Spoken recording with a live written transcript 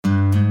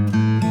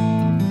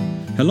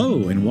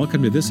Hello, and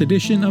welcome to this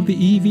edition of the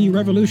EV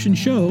Revolution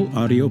Show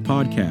audio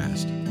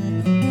podcast.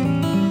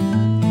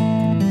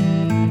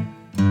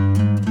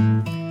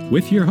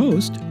 With your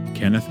host,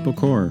 Kenneth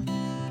Bokor.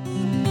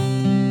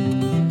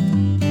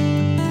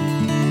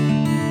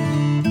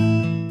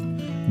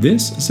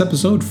 This is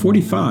episode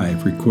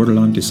 45, recorded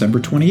on December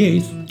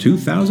 28th,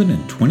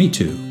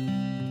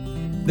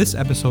 2022. This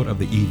episode of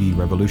the EV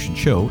Revolution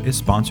Show is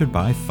sponsored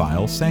by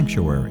File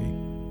Sanctuary.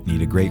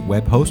 Need a great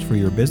web host for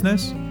your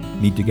business?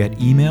 Need to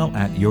get email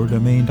at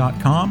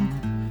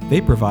yourdomain.com?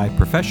 They provide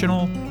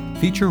professional,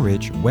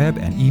 feature-rich web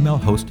and email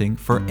hosting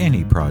for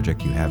any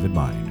project you have in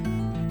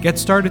mind. Get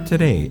started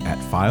today at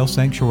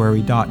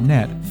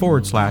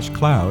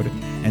filesanctuary.net/cloud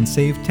and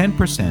save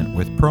 10%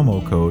 with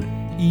promo code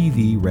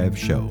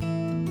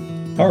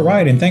EVRevShow. All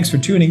right, and thanks for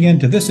tuning in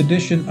to this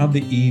edition of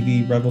the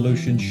EV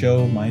Revolution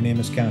Show. My name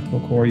is Kenneth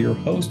Bokor, your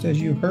host,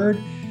 as you heard.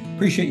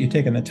 Appreciate you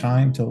taking the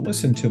time to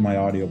listen to my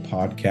audio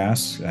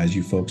podcasts. As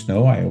you folks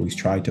know, I always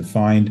try to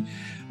find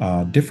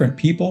different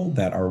people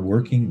that are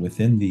working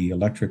within the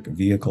electric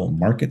vehicle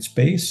market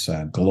space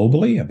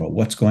globally about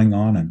what's going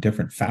on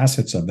different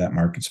facets of that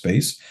market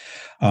space.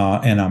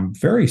 And I'm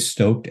very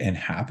stoked and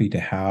happy to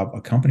have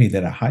a company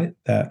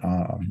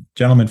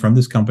gentleman from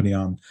this company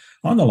on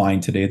the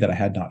line today that I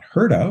had not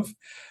heard of.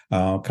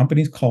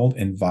 Company's called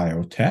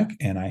Enviotech,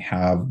 and I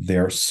have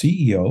their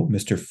CEO,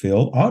 Mr.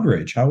 Phil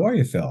Aldridge. How are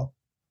you, Phil?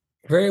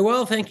 Very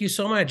well. Thank you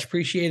so much.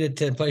 Appreciate it.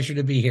 Pleasure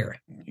to be here.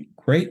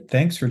 Great.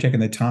 Thanks for taking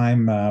the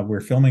time.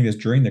 We're filming this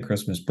during the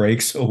Christmas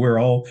break, so we're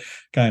all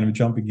kind of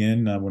jumping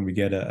in when we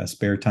get a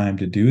spare time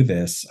to do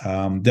this.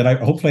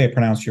 Hopefully I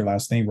pronounced your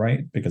last name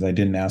right, because I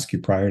didn't ask you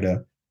prior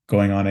to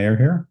going on air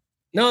here?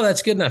 No,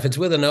 that's good enough. It's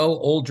with an O,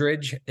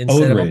 Aldridge.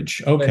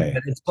 Aldridge. Okay.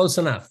 But it's close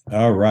enough.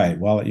 All right.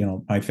 Well,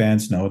 my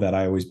fans know that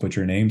I always butcher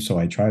your name, so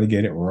I try to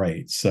get it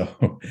right. So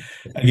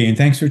again,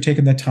 thanks for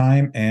taking the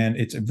time. And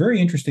it's a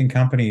very interesting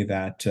company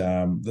that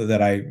I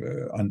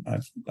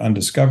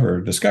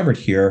discovered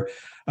here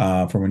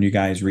from when you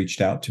guys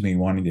reached out to me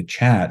wanting to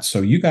chat.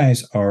 So you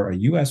guys are a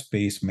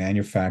US-based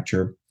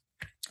manufacturer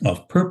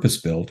of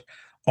purpose-built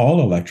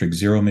all-electric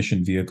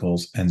zero-emission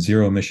vehicles and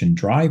zero-emission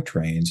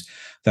drivetrains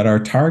that are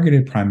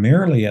targeted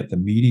primarily at the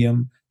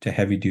medium to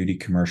heavy-duty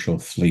commercial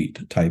fleet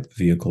type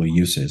vehicle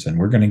uses. And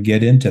we're going to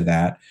get into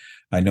that.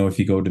 I know if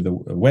you go to the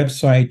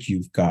website,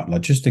 you've got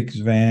logistics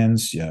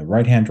vans,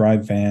 right-hand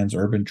drive vans,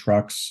 urban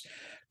trucks,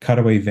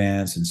 cutaway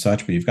vans and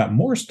such, but you've got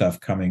more stuff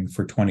coming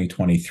for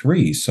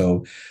 2023.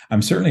 So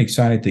I'm certainly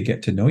excited to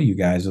get to know you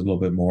guys a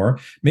little bit more.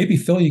 Maybe,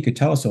 Phil, you could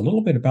tell us a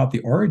little bit about the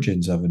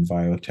origins of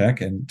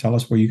Enviotech and tell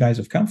us where you guys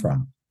have come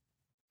from.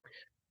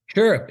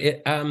 Sure.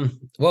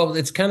 Well,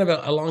 it's kind of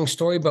a long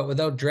story, but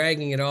without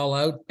dragging it all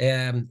out,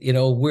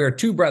 we're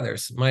two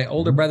brothers, my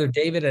older brother,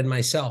 David, and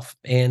myself.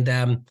 And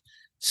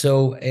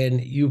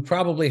you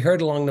probably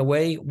heard along the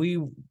way,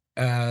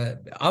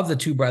 of the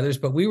two brothers,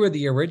 but we were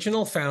the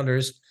original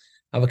founders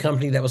of a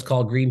company that was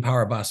called Green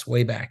Power Bus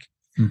way back.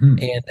 Mm-hmm.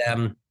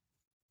 And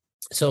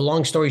so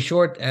long story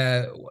short,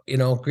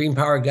 Green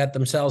Power got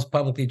themselves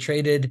publicly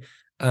traded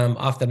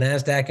off the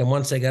NASDAQ. And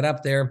once they got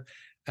up there,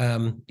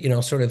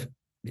 sort of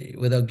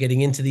without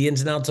getting into the ins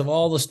and outs of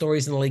all the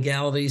stories and the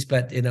legalities,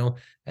 but,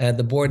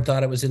 the board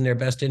thought it was in their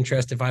best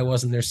interest if I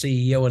wasn't their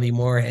CEO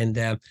anymore. And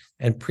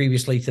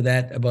previously to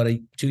that, about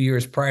 2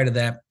 years prior to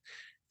that,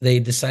 they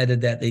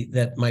decided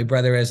that my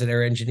brother, as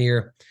their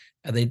engineer,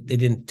 they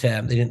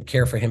didn't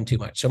care for him too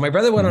much. So my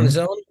brother went on his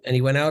own, and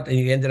he went out and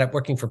he ended up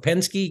working for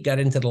Penske, got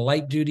into the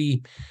light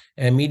duty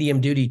and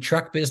medium duty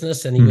truck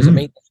business. And he was a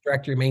maintenance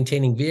director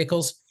maintaining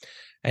vehicles.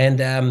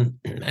 And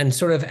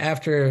sort of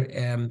after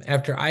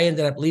I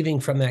ended up leaving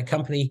from that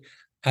company,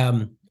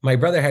 my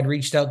brother had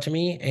reached out to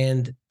me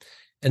and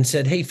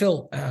said, "Hey,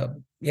 Phil,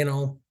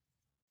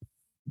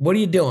 what are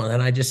you doing?"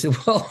 And I just said,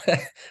 "Well,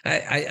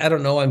 I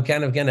don't know. I'm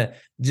kind of gonna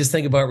just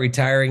think about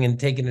retiring and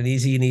taking it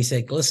easy." And he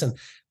said, "Listen,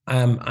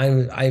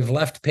 I've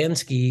left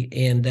Penske,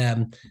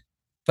 and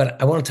but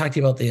I want to talk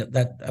to you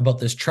about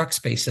this truck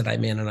space that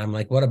I'm in." And I'm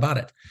like, "What about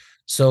it?"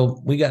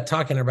 So we got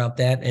talking about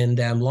that, and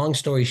long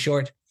story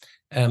short,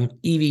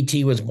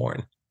 EVT was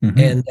born. Mm-hmm.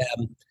 And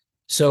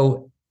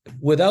so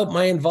without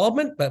my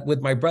involvement, but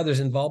with my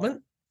brother's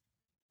involvement,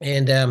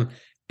 and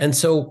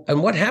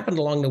what happened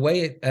along the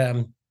way,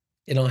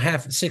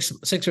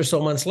 six or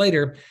so months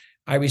later,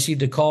 I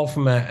received a call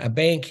from a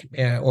bank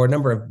or a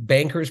number of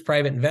bankers,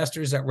 private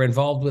investors that were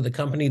involved with a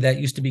company that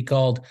used to be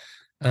called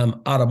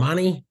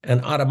Automani.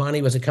 And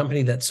Automani was a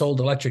company that sold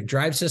electric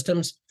drive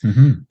systems.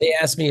 Mm-hmm. They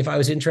asked me if I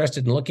was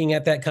interested in looking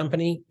at that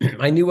company.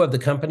 I knew of the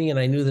company, and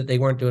I knew that they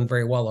weren't doing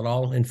very well at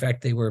all. In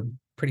fact, they were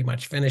pretty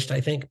much finished, I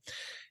think.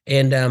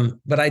 And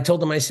but I told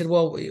them, I said,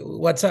 "Well,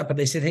 what's up?" And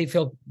they said, "Hey,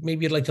 Phil,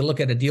 maybe you'd like to look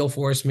at a deal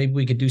for us. Maybe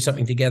we could do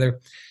something together."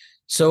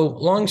 So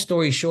long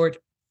story short,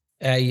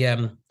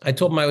 I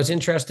told them I was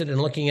interested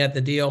in looking at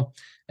the deal,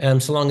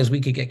 so long as we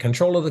could get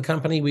control of the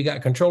company. We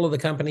got control of the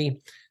company.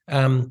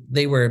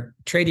 They were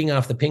trading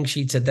off the pink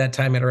sheets at that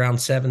time at around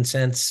 7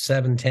 cents,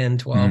 7, 10,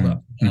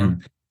 12. Mm-hmm.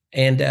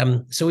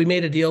 And so we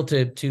made a deal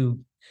to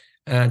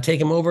take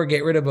them over,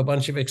 get rid of a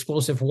bunch of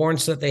explosive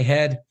warrants that they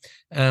had.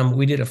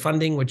 We did a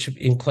funding, which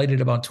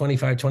included about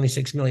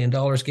 $26 million,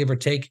 give or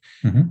take.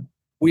 Mm-hmm.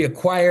 We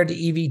acquired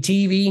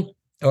EVTV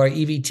or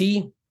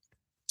EVT,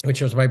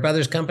 which was my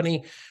brother's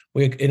company.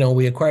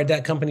 We acquired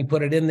that company,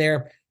 put it in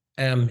there,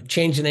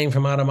 changed the name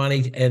from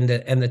Automonte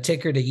and the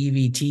ticker to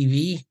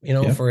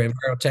EVTV, for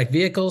Envirotech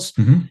vehicles.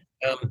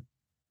 Mm-hmm.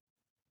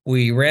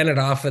 We ran it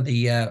off of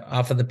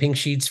the pink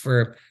sheets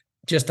for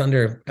just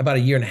under about a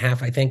year and a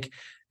half, I think,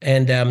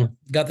 and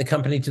got the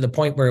company to the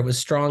point where it was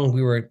strong.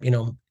 We were,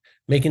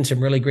 making some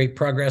really great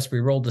progress.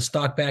 We rolled the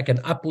stock back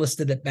and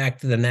uplisted it back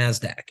to the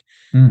NASDAQ.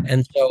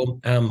 And so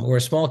we're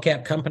a small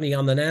cap company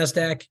on the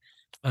NASDAQ,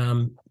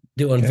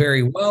 doing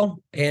very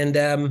well.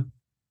 And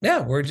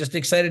we're just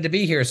excited to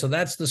be here. So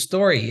that's the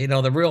story,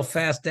 the real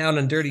fast down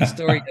and dirty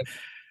story of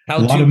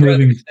how two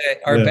brothers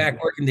are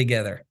back working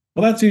together.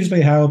 Well, that's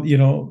usually how,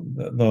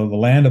 the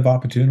land of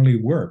opportunity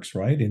works,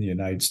 right? In the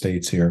United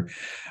States here.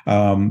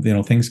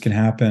 Things can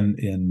happen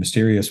in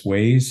mysterious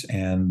ways,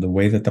 and the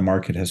way that the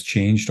market has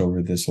changed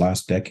over this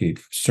last decade,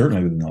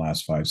 certainly within the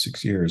last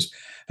 5-6 years,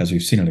 as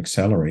we've seen it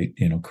accelerate,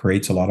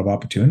 creates a lot of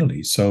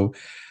opportunities. So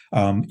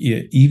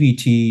EVTV,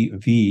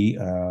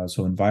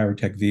 so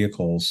Envirotech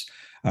vehicles,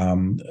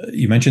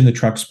 you mentioned the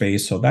truck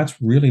space, so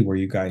that's really where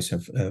you guys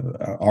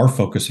are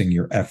focusing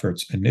your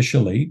efforts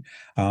initially.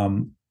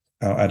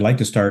 I'd like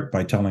to start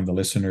by telling the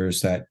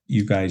listeners that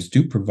you guys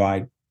do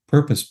provide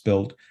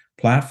purpose-built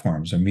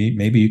platforms, and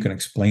maybe you can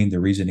explain the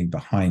reasoning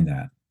behind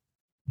that.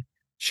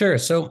 Sure.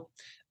 So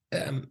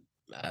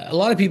a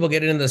lot of people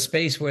get into the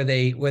space where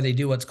they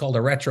do what's called a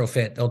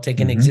retrofit. They'll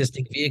take an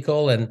existing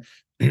vehicle and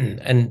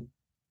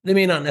they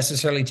may not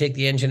necessarily take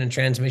the engine and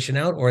transmission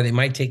out, or they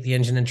might take the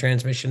engine and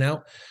transmission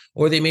out,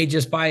 or they may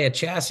just buy a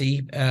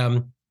chassis,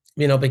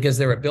 because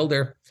they're a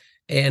builder,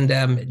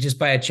 and just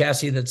buy a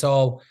chassis that's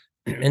all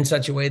in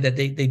such a way that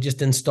they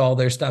just install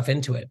their stuff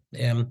into it.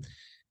 And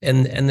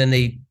then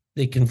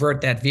they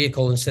convert that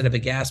vehicle, instead of a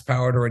gas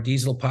powered or a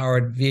diesel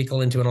powered vehicle,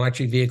 into an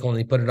electric vehicle, and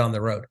they put it on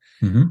the road.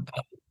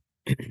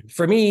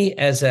 For me,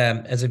 as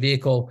a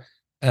vehicle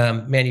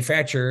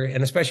manufacturer,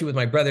 and especially with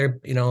my brother,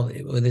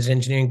 with his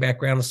engineering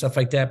background and stuff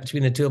like that,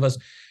 between the two of us,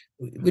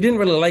 we didn't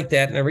really like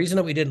that. And the reason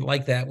that we didn't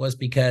like that was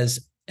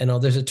because,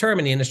 there's a term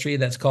in the industry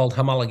that's called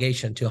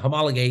homologation. To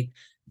homologate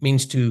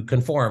means to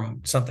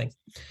conform something.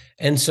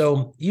 And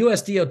so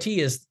US DOT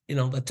is,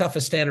 the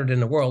toughest standard in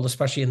the world,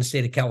 especially in the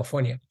state of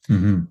California.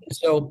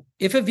 So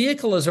if a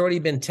vehicle has already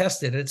been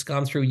tested, it's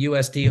gone through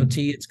US DOT,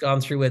 it's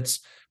gone through its,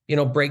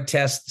 brake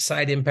test,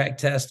 side impact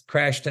test,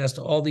 crash test,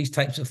 all these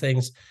types of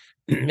things.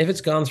 If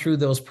it's gone through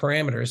those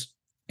parameters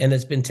and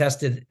it's been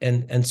tested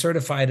and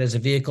certified as a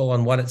vehicle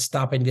on what its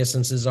stopping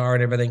distances are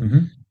and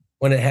everything,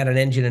 when it had an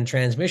engine and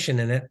transmission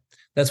in it,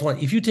 that's one.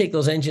 If you take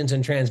those engines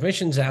and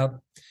transmissions out,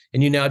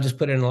 and you now just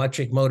put in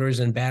electric motors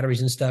and batteries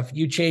and stuff,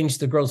 you change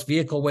the gross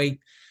vehicle weight,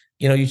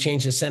 you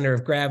change the center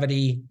of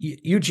gravity,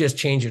 you just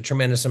change a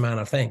tremendous amount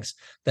of things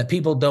that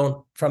people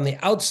don't, from the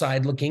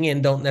outside looking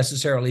in, don't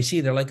necessarily see.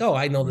 They're like, oh,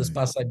 I know this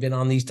bus, I've been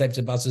on these types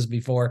of buses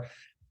before,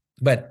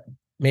 but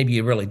maybe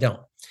you really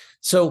don't.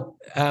 So,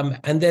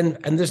 and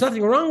there's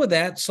nothing wrong with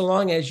that, so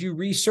long as you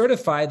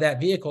recertify that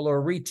vehicle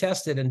or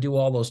retest it and do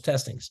all those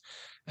testings.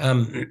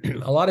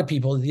 A lot of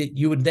people,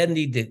 you would then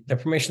need the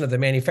permission of the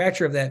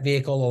manufacturer of that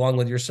vehicle along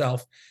with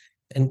yourself.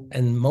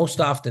 And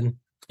most often,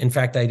 in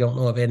fact, I don't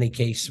know of any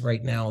case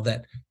right now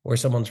where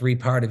someone's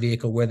repowered a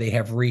vehicle where they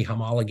have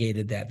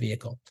re-homologated that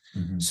vehicle.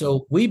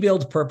 So we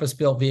build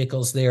purpose-built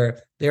vehicles.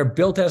 They're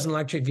built as an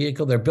electric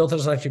vehicle. They're built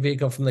as an electric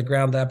vehicle from the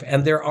ground up,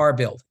 and they're our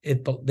build.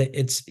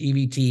 It's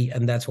EVT,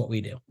 and that's what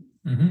we do.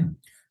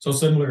 So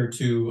similar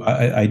to,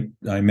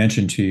 I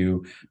mentioned to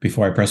you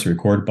before I pressed the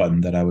record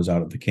button that I was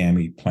out at the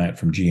CAMI plant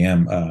from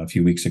GM a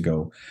few weeks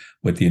ago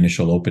with the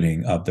initial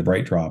opening of the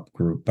BrightDrop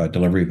Group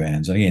delivery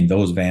vans. And again,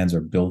 those vans are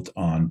built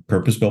on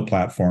purpose-built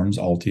platforms,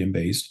 Ultium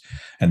based,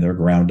 and they're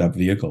ground-up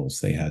vehicles.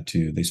 They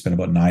spent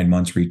about 9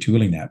 months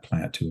retooling that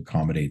plant to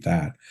accommodate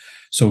that.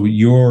 So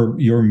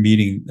you're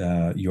meeting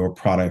your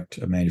product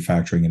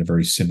manufacturing in a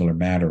very similar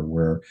manner,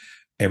 where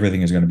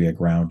everything is going to be a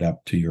ground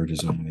up to your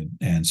design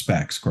and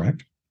specs,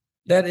 correct?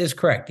 That is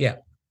correct. Yeah.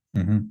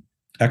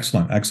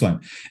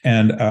 Excellent.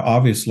 And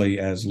obviously,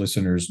 as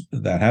listeners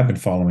that have been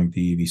following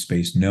the EV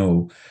space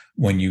know,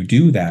 when you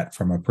do that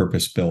from a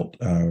purpose-built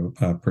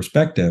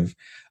perspective,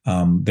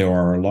 there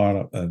are a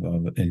lot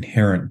of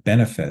inherent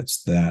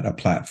benefits that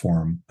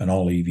an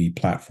all-EV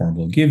platform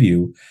will give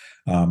you,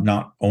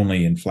 not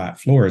only in flat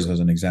floors, as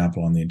an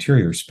example, on the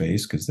interior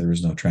space, because there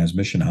is no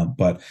transmission hump,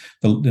 but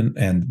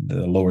the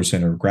lower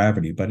center of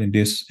gravity, but in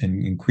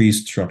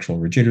increased structural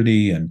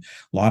rigidity and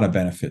a lot of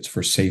benefits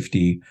for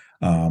safety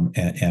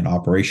and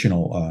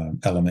operational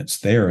elements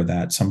there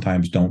that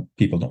sometimes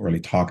people don't really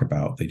talk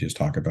about. They just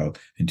talk about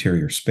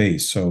interior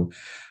space. So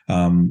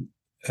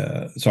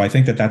so I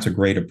think that that's a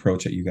great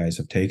approach that you guys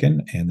have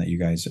taken, and that you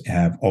guys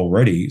have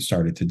already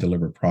started to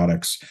deliver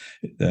products.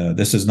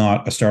 This is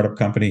not a startup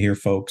company here,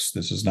 folks.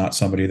 This is not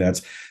somebody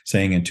that's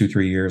saying in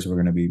 2-3 years we're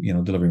going to be,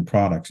 delivering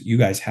products. You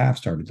guys have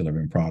started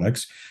delivering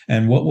products.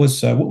 And what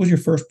was your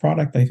first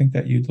product? I think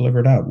that you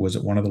delivered out. Was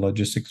it one of the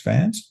logistics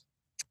vans?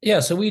 Yeah,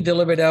 so we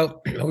delivered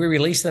out. We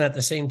released them at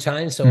the same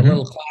time. So a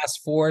little Class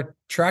 4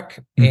 truck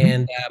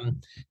and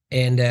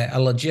a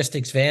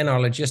logistics van. Our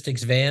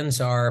logistics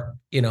vans are,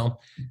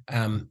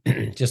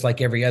 just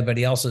like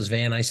everybody else's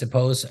van, I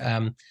suppose.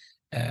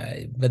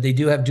 But they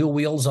do have dual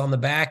wheels on the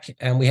back,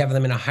 and we have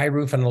them in a high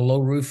roof and a low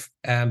roof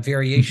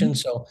variation.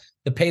 So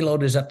the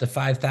payload is up to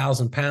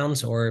 5,000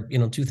 pounds, or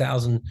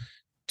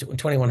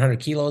 2,100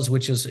 kilos,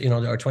 which is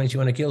or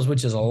 2,200 kilos,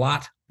 which is a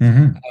lot.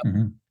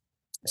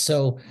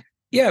 So.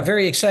 Yeah,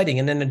 very exciting.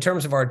 And then in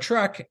terms of our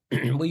truck,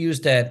 we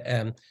used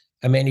a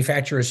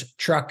manufacturer's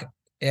truck,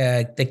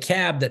 the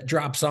cab that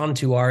drops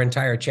onto our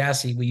entire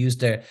chassis. We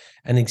used an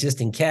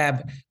existing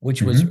cab,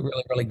 which was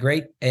really, really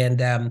great. And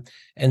the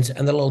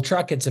little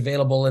truck, it's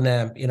available in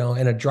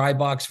a dry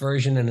box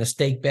version and a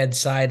stake bed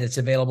side. It's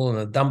available in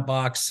a dump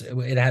box.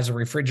 It has a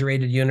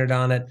refrigerated unit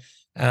on it.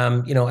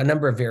 A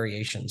number of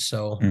variations.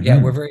 So yeah,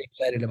 we're very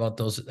excited about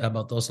those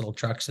little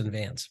trucks and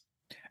vans.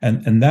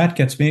 And that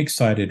gets me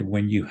excited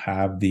when you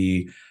have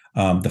the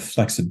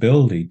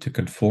flexibility to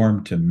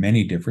conform to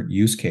many different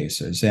use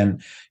cases.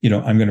 And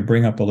I'm going to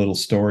bring up a little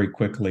story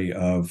quickly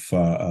of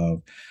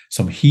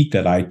some heat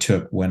that I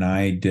took when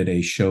I did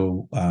a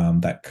show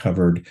that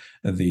covered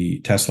the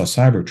Tesla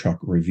Cybertruck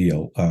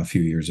reveal a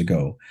few years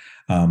ago.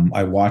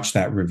 I watched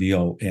that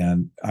reveal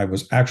and I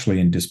was actually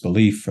in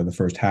disbelief for the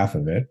first half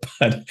of it,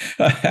 but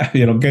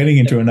getting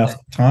into enough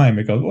time,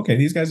 it goes, okay,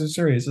 these guys are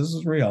serious. This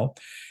is real.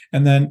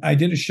 And then I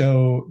did a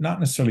show, not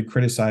necessarily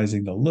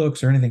criticizing the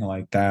looks or anything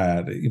like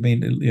that. I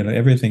mean,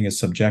 everything is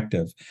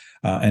subjective,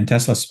 and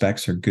Tesla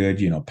specs are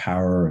good.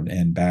 Power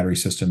and battery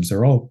systems,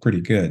 they're all pretty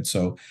good.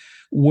 So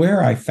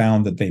where I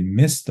found that they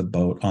missed the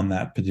boat on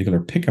that particular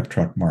pickup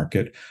truck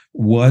market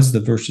was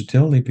the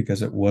versatility,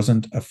 because it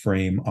wasn't a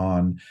frame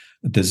on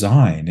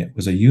design. It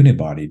was a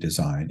unibody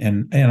design.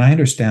 And I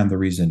understand the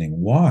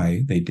reasoning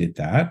why they did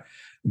that,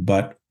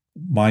 but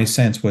my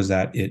sense was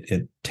that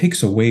it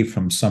takes away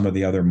from some of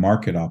the other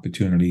market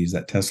opportunities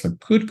that Tesla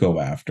could go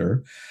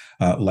after,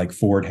 like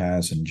Ford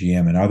has and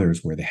GM and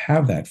others, where they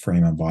have that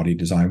frame and body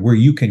design, where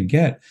you can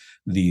get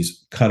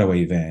these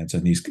cutaway vans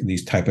and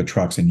these type of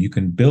trucks, and you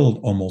can build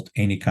almost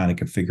any kind of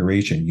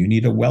configuration. You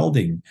need a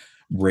welding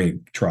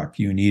rig truck,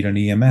 you need an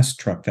EMS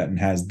truck that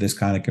has this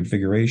kind of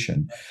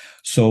configuration,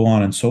 so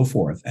on and so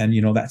forth. And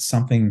that's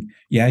something,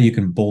 you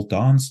can bolt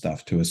on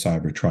stuff to a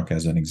Cybertruck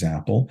as an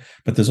example,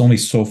 but there's only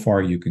so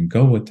far you can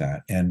go with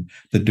that. And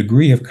the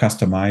degree of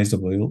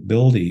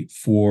customizability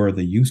for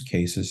the use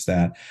cases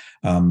that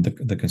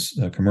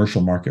the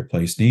commercial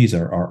marketplace needs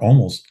are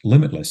almost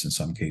limitless in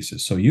some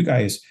cases. So you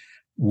guys,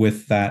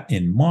 with that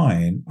in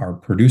mind, are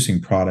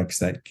producing products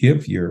that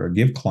give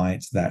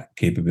clients that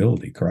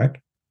capability, correct?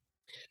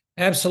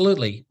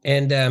 Absolutely.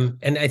 And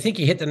I think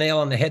you hit the nail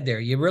on the head there.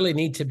 You really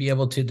need to be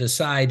able to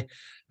decide,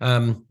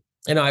 I'm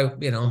not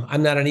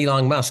an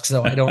Elon Musk,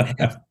 so I don't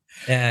have,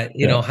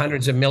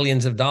 hundreds of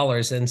millions of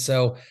dollars. And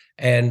so,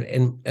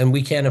 and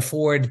we can't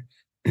afford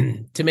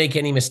to make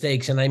any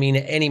mistakes. And I mean,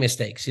 any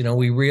mistakes,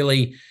 we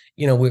really,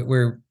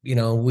 we're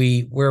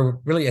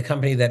really a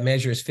company that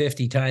measures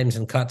 50 times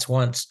and cuts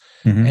once.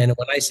 And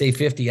when I say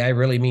 50, I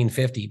really mean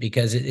 50,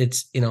 because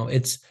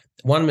it's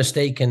one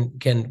mistake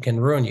can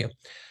ruin you.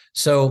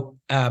 So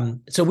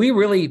we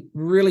really,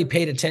 really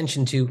paid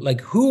attention to,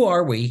 like, who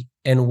are we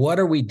and what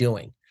are we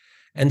doing?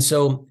 And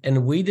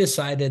we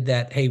decided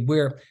that, hey,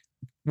 we're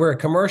a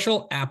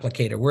commercial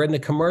applicator. We're in the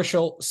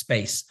commercial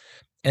space.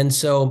 And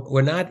so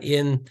we're not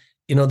in,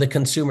 the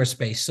consumer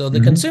space. So the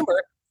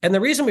consumer, and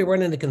the reason we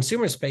weren't in the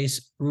consumer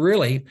space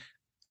really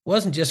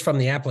wasn't just from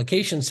the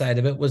application side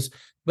of it, was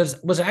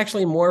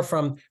actually more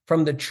from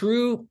the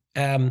true,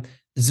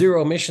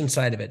 zero emission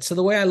side of it. So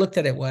the way I looked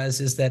at it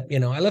is that,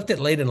 I left it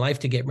late in life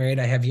to get married.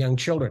 I have young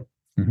children,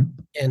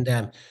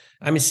 and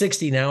I'm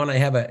 60 now, and I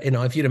have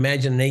if you'd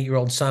imagine, an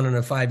 8-year-old son and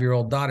a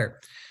 5-year-old daughter.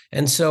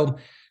 And so,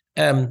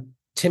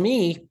 to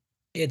me,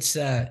 it's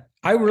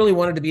I really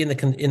wanted to be in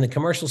the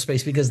commercial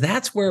space, because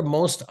that's where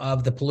most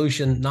of the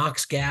pollution,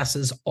 NOx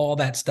gases, all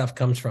that stuff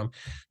comes from.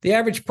 The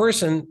average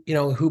person,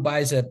 who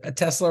buys a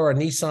Tesla or a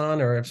Nissan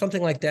or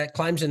something like that,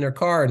 climbs in their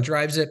car and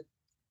drives it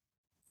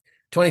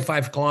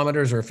 25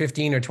 kilometers or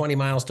 15 or 20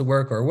 miles to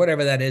work or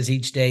whatever that is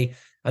each day,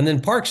 and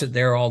then parks it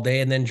there all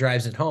day and then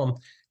drives it home,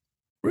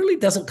 really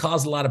doesn't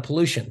cause a lot of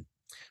pollution.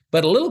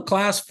 But a little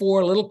Class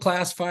 4, little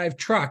Class 5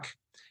 truck,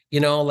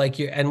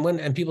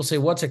 and people say,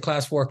 what's a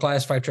Class 4,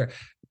 Class 5 truck?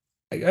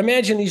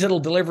 Imagine these little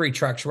delivery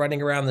trucks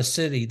running around the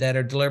city that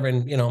are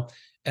delivering,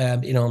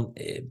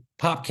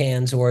 pop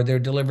cans, or they're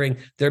delivering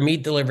their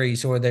meat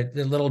deliveries, or the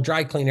little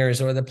dry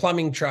cleaners, or the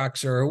plumbing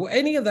trucks, or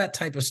any of that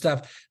type of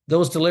stuff.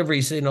 Those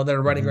deliveries, that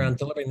are running around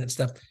delivering that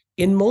stuff.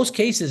 In most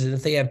cases,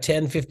 if they have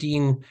 10,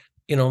 15,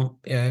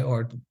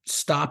 or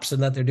stops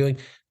and that they're doing,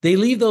 they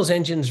leave those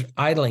engines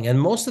idling, and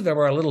most of them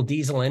are a little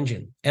diesel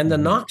engine. And the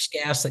NOx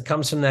gas that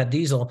comes from that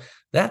diesel,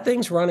 that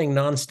thing's running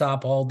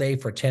nonstop all day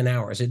for 10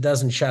 hours. It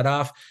doesn't shut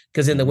off,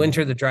 because in the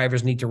winter, the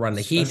drivers need to run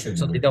the heat,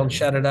 so they don't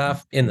shut it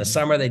off. In the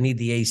summer, they need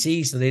the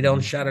AC, so they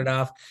don't shut it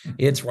off.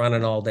 It's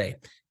running all day.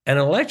 An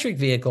electric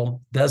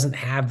vehicle doesn't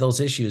have those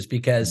issues,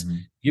 because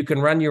you can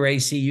run your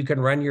AC, you can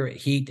run your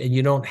heat, and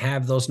you don't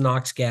have those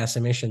NOx gas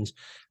emissions.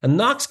 And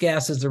NOx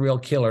gas is the real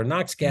killer.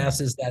 NOx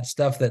gas is that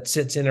stuff that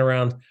sits in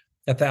around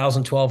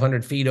 1,000,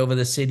 1,200 feet over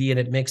the city, and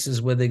it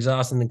mixes with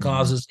exhaust and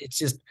causes,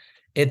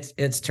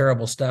 it's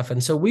terrible stuff.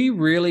 And so we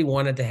really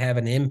wanted to have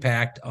an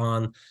impact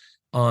on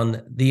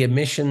the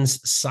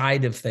emissions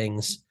side of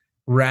things,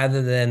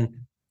 rather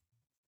than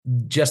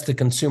just the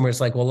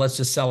consumers, like, well, let's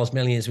just sell as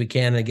many as we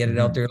can and get it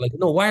out there. Like,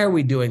 no, why are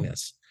we doing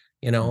this?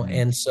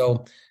 And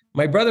so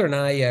my brother and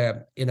I,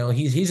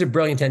 he's a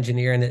brilliant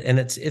engineer, and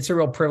it's a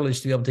real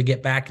privilege to be able to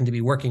get back and to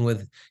be working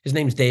with, his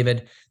name's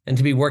David, and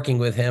to be working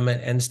with him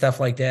and stuff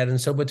like that. And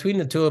so between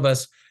the two of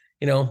us,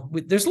 there's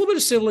a little bit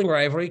of sibling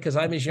rivalry, because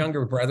I'm his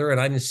younger brother and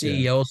I'm the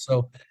CEO.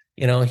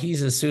 Yeah. So,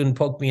 he's as soon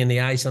poke me in the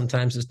eye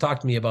sometimes as talk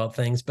to me about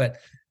things, but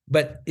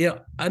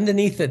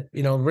underneath it,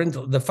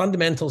 the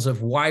fundamentals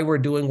of why we're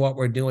doing what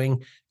we're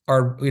doing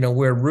are,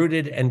 we're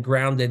rooted and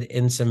grounded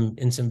in some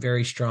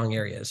very strong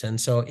areas. And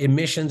so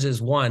emissions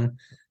is one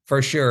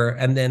for sure.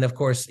 And then, of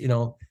course,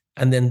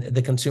 and then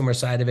the consumer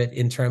side of it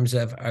in terms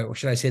of, or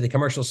should I say the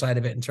commercial side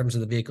of it in terms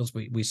of the vehicles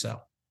we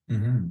sell.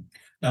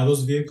 Now,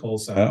 those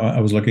vehicles, I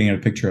was looking at a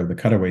picture of the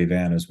Cutaway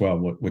van as well,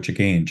 which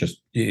again,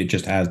 it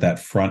just has that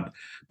front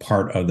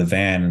part of the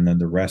van, and then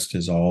the rest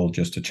is all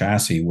just a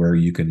chassis where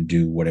you can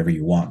do whatever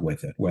you want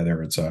with it,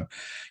 whether it's a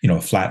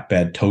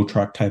flatbed tow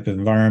truck type of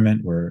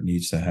environment where it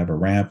needs to have a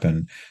ramp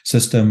and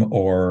system,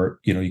 or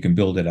you can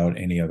build it out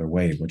any other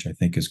way, which I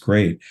think is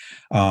great.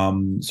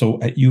 So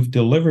you've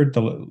delivered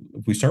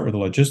if we start with the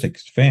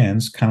logistics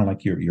vans, kind of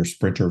like your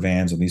Sprinter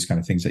vans and these kind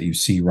of things that you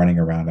see running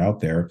around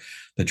out there,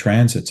 the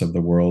Transits of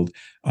the world.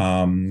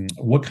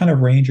 What kind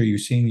of range are you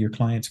seeing your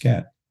clients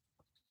get?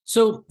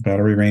 So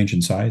battery range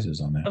and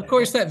sizes on that. Of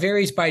course, that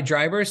varies by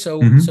driver. So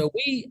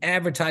we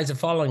advertise the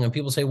following, and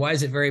people say, why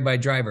does it vary by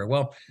driver?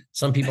 Well,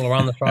 some people are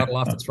on the throttle,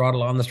 off the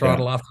throttle, on the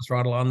throttle, off the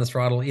throttle, on the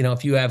throttle.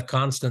 If you have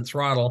constant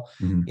throttle,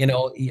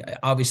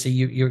 obviously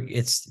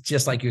it's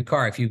just like your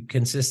car. If you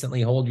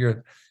consistently hold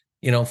your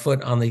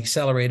foot on the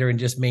accelerator and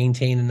just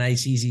maintain a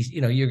nice, easy,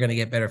 you're going to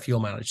get better fuel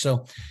mileage.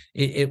 So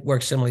it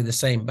works similarly the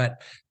same.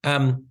 But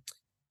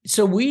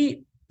so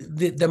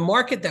the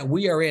market that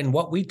we are in,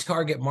 what we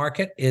target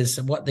market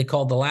is what they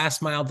call the last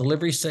mile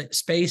delivery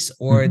space,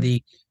 or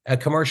the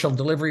commercial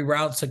delivery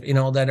routes,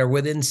 that are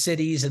within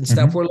cities and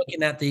stuff. We're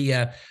looking at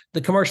the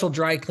commercial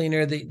dry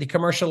cleaner, the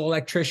commercial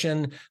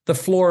electrician, the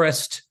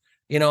florist.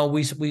 We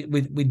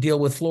deal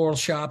with floral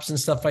shops and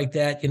stuff like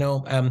that.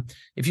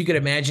 If you could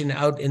imagine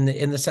out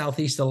in the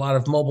Southeast, a lot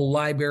of mobile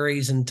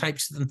libraries and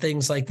types and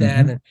things like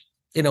that.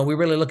 And we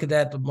really look at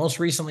that. But most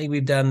recently,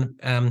 we've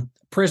done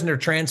prisoner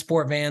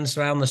transport vans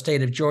around the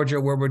state of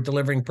Georgia, where we're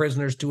delivering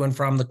prisoners to and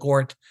from the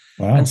court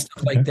and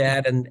stuff like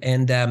that.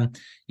 And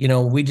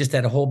we just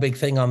had a whole big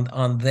thing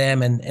on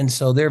them. And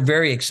so they're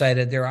very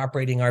excited. They're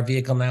operating our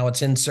vehicle now.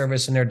 It's in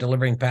service, and they're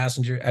delivering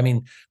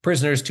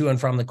prisoners to and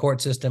from the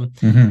court system.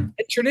 And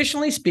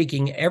traditionally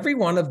speaking, every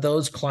one of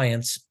those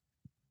clients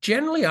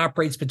generally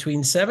operates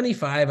between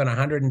 75 and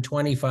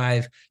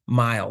 125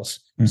 miles,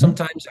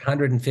 sometimes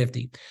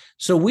 150.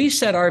 So we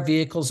set our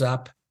vehicles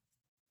up,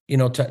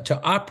 to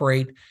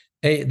operate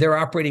their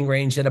operating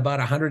range at about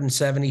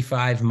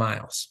 175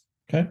 miles.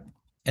 Okay.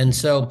 And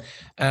so,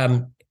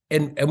 and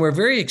we're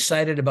very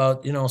excited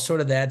about,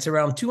 sort of that. It's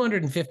around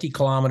 250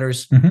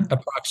 kilometers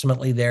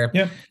approximately there.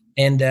 Yep.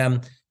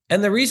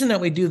 And the reason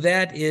that we do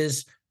that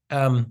is,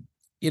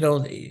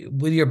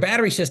 with your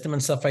battery system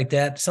and stuff like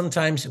that,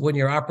 sometimes when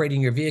you're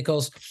operating your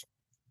vehicles,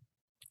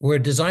 we're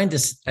designed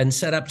and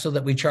set up so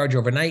that we charge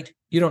overnight.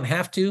 You don't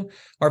have to.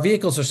 Our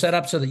vehicles are set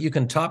up so that you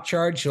can top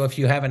charge. So if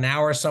you have an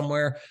hour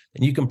somewhere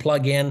and you can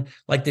plug in,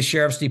 like the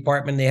sheriff's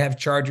department, they have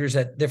chargers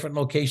at different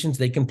locations.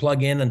 They can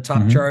plug in and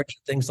top charge,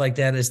 things like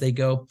that as they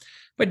go.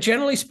 But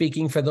generally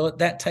speaking, for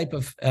that type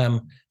of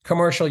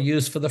commercial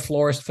use, for the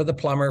florist, for the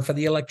plumber, for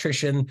the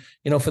electrician,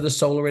 for the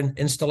solar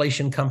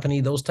installation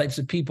company, those types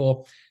of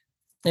people,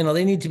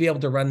 they need to be able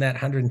to run that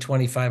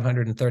 125,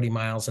 130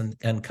 miles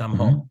and come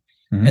home.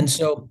 And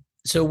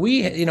so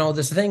we,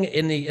 this thing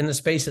in the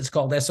space, it's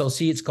called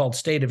SOC, it's called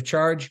state of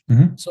charge.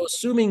 So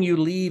assuming you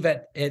leave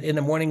in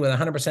the morning with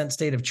 100%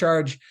 state of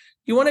charge,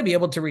 you want to be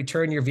able to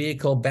return your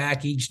vehicle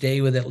back each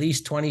day with at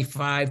least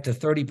 25 to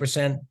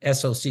 30%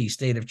 SOC,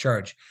 state of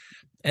charge.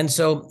 And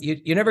so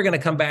you're never going to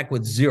come back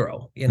with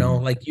zero,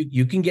 like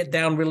you can get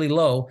down really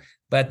low,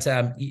 but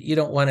you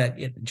don't want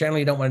to, generally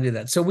you don't want to do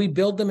that. So we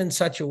build them in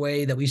such a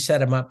way that we set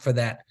them up for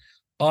that.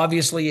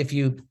 Obviously, if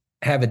you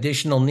have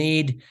additional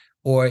need,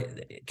 Or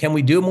can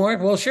we do more?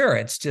 Well, sure.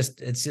 It's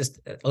just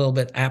a little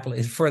bit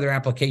further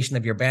application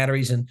of your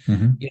batteries. And,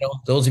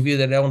 those of you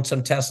that own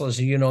some Teslas,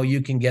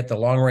 you can get the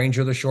long range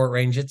or the short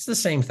range. It's the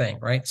same thing,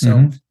 right?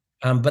 So,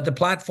 but the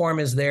platform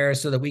is there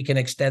so that we can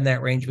extend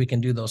that range. We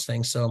can do those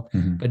things. So,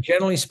 but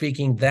generally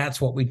speaking, that's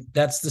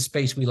the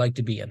space we like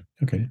to be in.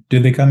 Okay. Do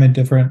they come in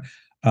different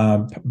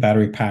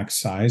battery pack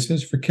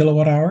sizes for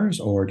kilowatt hours,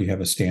 or do you have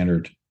a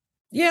standard?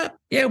 Yeah.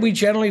 We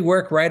generally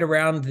work right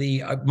around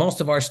most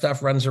of our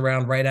stuff runs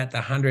around right at the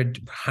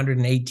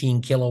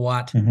 118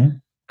 kilowatt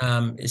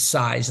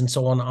size. And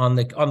so on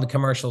the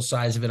commercial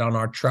size of it, on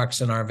our trucks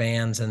and our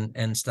vans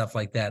and stuff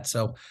like that.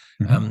 So,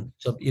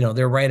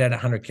 they're right at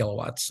 100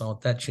 kilowatts. So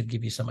that should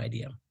give you some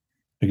idea.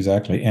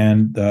 Exactly.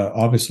 And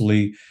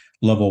obviously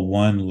level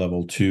 1,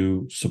 level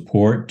 2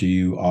 support. Do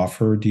you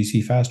offer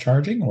DC fast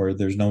charging, or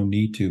there's no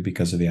need to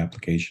because of the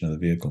application of the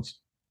vehicles?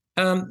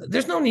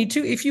 There's no need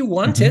to. If you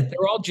want it,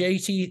 they're all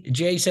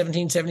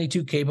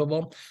J1772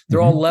 capable.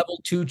 They're all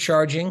level 2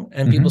 charging.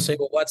 And people say,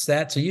 well, what's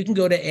that? So you can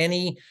go to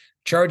any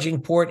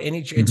charging port,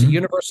 it's a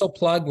universal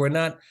plug.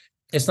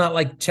 It's not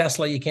like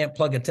Tesla. You can't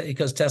plug it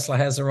because Tesla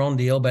has their own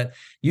deal, but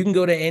you can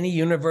go to any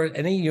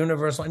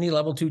universal, any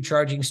level 2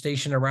 charging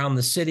station around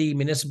the city,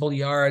 municipal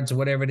yards, or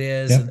whatever it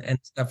is, and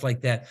stuff like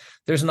that.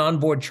 There's an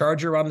onboard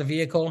charger on the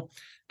vehicle.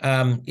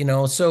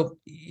 So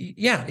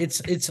yeah,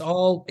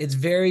 it's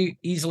very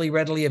easily,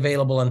 readily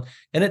available. And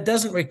it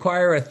doesn't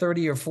require a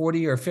 $30 or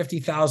 $40 or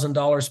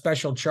 $50,000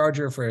 special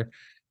charger for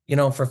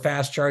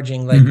fast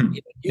charging. Like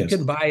you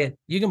can buy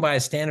a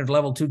standard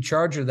level 2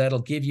 charger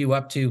that'll give you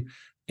up to,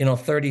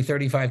 30,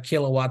 35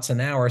 kilowatts an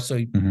hour. So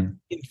in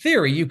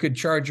theory, you could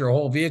charge your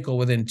whole vehicle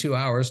within 2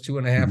 hours,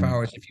 2.5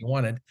 hours if you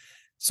wanted.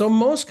 So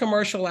most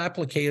commercial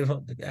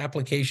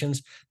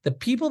applications, the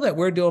people that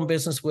we're doing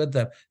business with,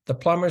 the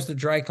plumbers, the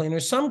dry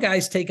cleaners, some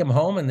guys take them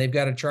home and they've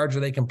got a charger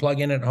they can plug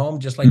in at home,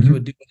 just like you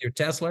would do with your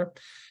Tesla.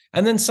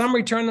 And then some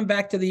return them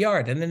back to the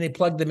yard, and then they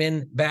plug them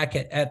in back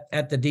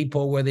at the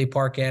depot where they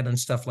park at and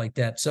stuff like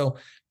that. So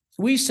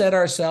we set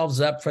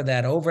ourselves up for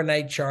that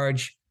overnight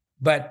charge.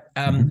 But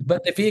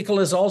the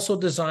vehicle is also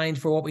designed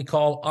for what we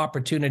call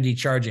opportunity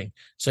charging.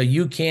 So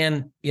you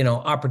can,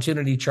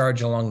 opportunity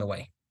charge along the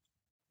way.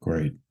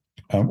 Great.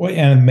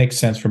 And it makes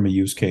sense from a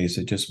use case.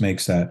 It just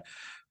makes that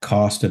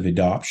cost of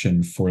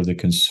adoption for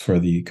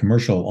the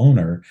commercial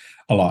owner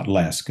a lot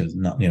less, because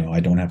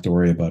I don't have to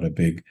worry about a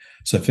big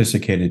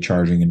sophisticated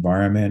charging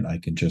environment. I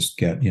can just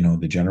get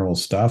the general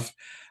stuff.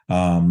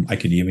 I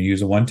could even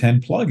use a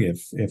 110 plug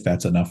if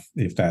that's enough,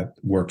 if that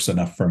works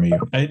enough for me,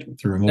 right?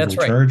 Through a mobile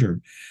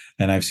charger.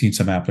 And I've seen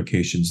some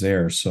applications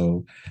there.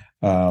 So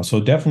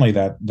definitely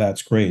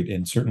that's great.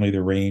 And certainly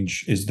the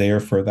range is there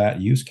for that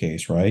use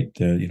case, right?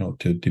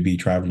 To be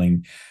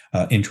traveling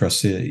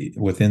intra-city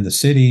within the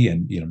city,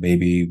 and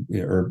maybe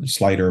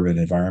slight urban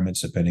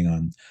environments depending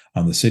on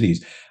the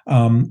cities.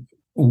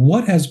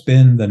 What has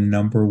been the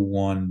number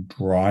one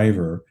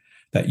driver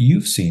that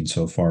you've seen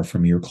so far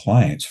from your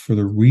clients for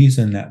the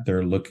reason that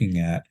they're looking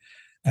at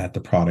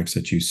the products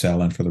that you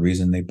sell and for the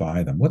reason they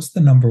buy them? What's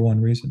the number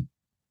one reason?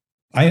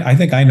 I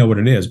think I know what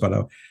it is,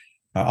 but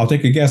I'll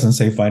take a guess and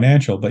say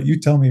financial, but you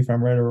tell me if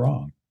I'm right or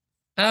wrong.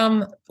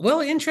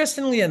 Well,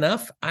 interestingly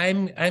enough, I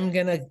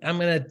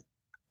never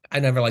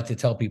like to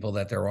tell people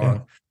that they're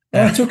wrong.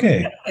 Yeah. That's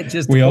okay.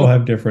 We all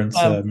have different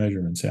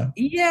measurements. Yeah.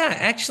 Yeah,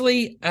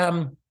 actually,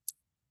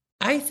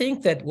 I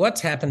think that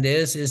what's happened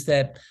is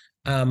that,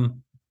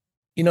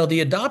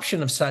 the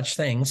adoption of such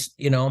things,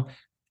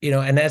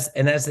 and as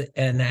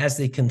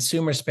the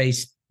consumer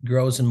space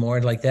grows and more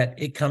like that,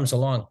 it comes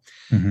along.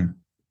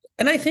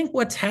 And I think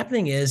what's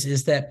happening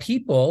is that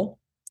people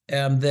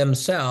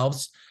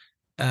themselves,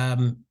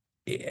 and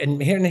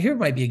here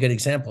might be a good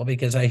example,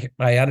 because I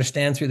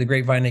understand through the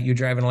grapevine that you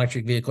drive an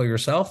electric vehicle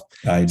yourself.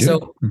 I do.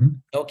 So,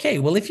 okay,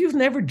 well, if you've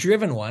never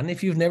driven one,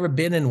 if you've never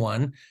been in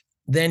one,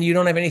 then you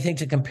don't have anything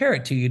to compare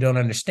it to. You don't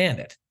understand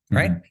it,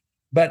 right?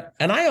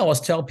 And I always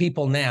tell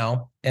people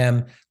now,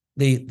 the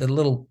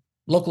little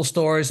local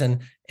stores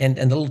and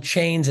the little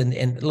chains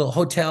and little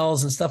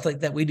hotels and stuff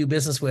like that we do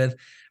business with,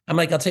 I'm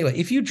like, I'll tell you what,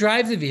 if you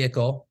drive the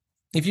vehicle,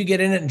 if you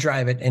get in it and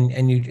drive it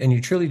and you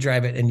truly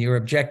drive it and you're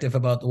objective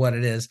about what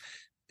it is,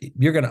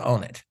 you're going to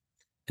own it.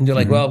 And you're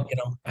like, well,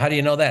 how do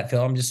you know that,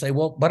 Phil? I'm just saying,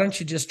 well, why don't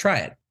you just try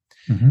it?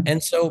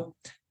 And so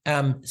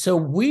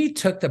we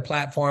took the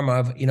platform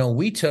of,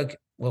 we took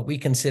what we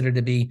consider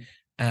to be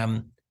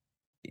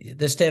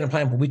the standard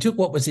platform. We took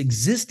what was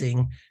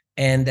existing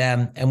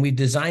and we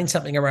designed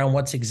something around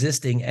what's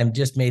existing and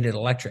just made it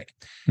electric.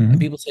 And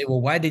people say,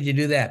 well, why did you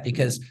do that?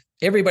 Because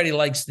everybody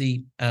likes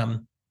the,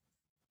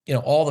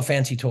 all the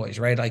fancy toys,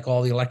 right? Like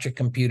all the electric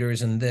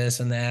computers and this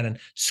and that and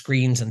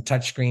screens and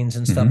touch screens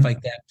and stuff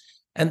like that.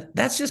 And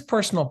that's just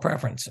personal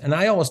preference. And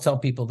I always tell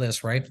people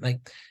this, right?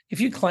 Like if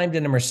you climbed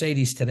in a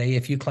Mercedes today,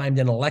 if you climbed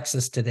in a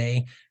Lexus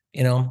today,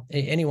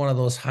 any one of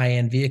those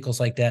high-end vehicles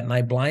like that, and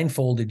I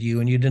blindfolded you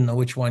and you didn't know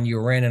which one you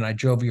were in and I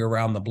drove you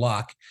around the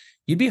block,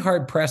 you'd be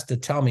hard pressed to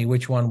tell me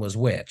which one was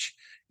which.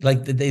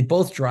 like they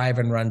both drive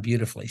and run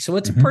beautifully. So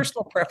it's a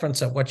personal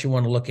preference of what you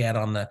want to look at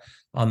on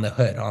the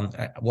hood, on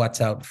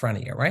what's out in front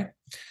of you, right?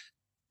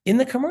 In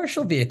the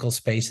commercial vehicle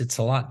space, it's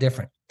a lot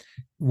different.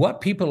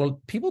 What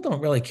people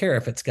don't really care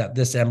if it's got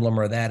this emblem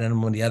or that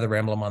emblem and the other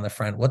emblem on the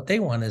front. What they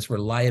want is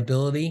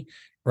reliability,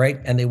 right?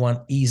 And they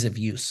want ease of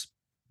use.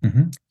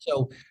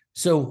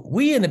 So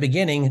we in the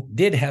beginning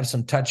did have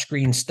some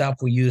touchscreen stuff.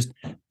 We used,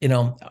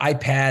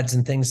 iPads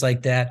and things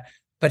like that.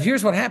 But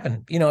here's what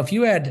happened. If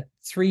you had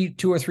 2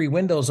 or 3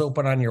 windows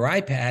open on your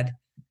iPad,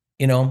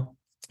 and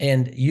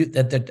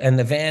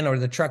the van or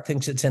the truck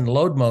thinks it's in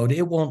load mode,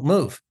 it won't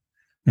move.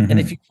 And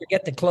if you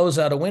forget to close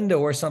out a window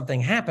or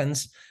something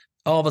happens,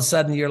 all of a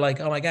sudden you're like,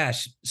 oh my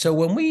gosh. So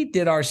when we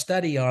did our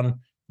study on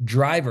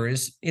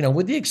drivers,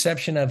 with the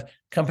exception of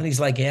companies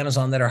like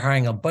Amazon that are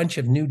hiring a bunch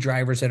of new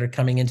drivers that are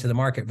coming into the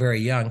market very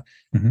young,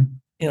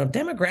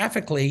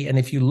 demographically, and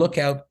if you look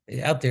out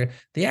there,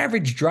 the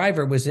average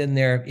driver was in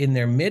their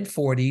mid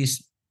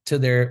 40s to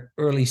their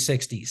early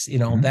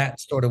 60s.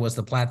 That sort of was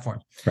the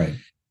platform. Right.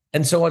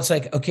 And so it's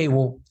like, okay,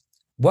 well,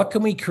 what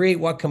can we create?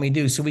 What can we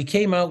do? So we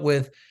came out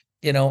with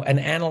an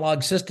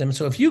analog system.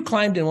 So if you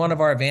climbed in one of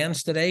our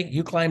vans today,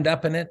 you climbed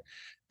up in it,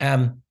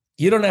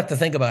 you don't have to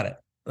think about it.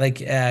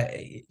 Like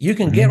you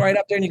can get right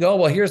up there and you go,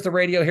 well, here's the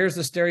radio, here's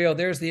the stereo,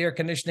 there's the air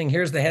conditioning,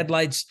 here's the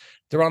headlights,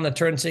 they're on the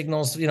turn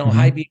signals,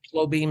 high beams,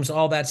 low beams,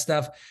 all that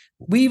stuff.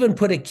 We even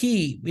put a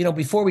key,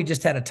 before we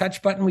just had a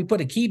touch button, we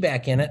put a key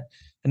back in it.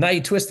 And now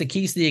you twist the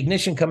key so the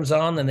ignition comes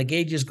on and the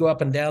gauges go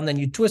up and down. Then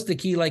you twist the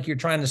key like you're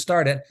trying to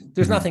start it.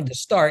 There's nothing to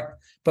start,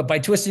 but by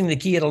twisting the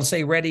key, it'll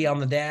say ready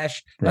on the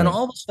dash. Right. And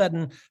all of a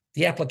sudden,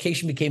 the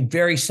application became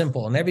very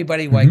simple. And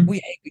everybody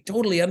we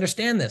totally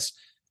understand this.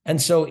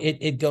 And so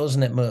it goes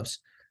and it moves.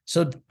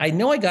 So I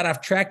know I got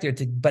off track there,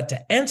 but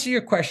to answer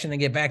your question and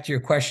get back to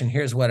your question,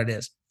 here's what it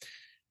is.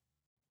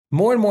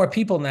 More and more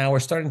people now are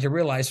starting to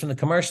realize from the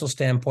commercial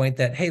standpoint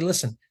that, hey,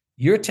 listen,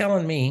 you're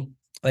telling me,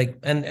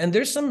 and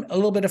there's a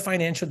little bit of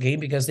financial gain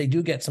because they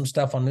do get some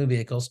stuff on new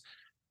vehicles,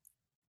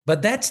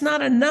 but that's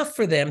not enough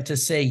for them to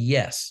say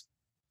yes.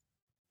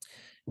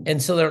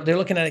 And so they're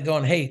looking at it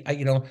going, hey,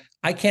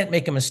 I can't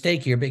make a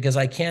mistake here because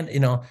I can't,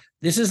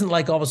 this isn't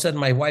like all of a sudden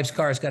my wife's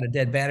car has got a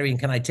dead battery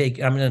and I'm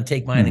going to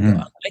take mine and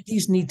go.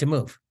 These need to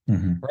move,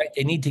 right?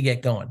 They need to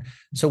get going.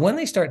 So when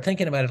they start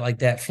thinking about it like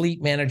that,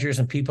 fleet managers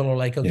and people are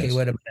like, okay,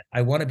 wait a minute,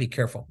 I want to be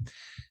careful.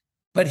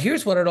 But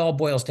here's what it all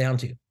boils down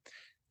to.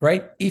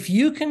 Right? If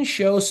you can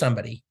show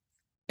somebody,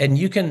 and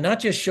you can not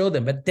just show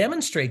them, but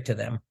demonstrate to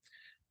them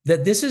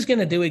that this is going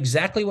to do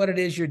exactly what it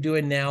is you're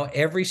doing now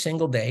every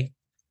single day,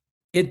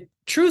 it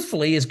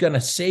truthfully is going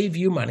to save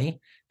you money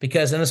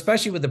because, and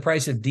especially with the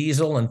price of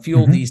diesel and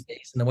fuel these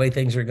days and the way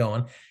things are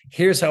going,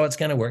 here's how it's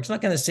going to work. It's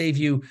not going to save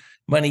you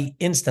money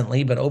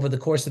instantly, but over the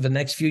course of the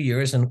next few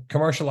years, and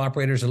commercial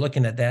operators are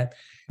looking at that.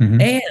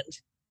 And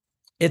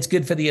it's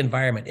good for the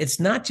environment. It's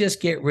not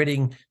just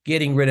getting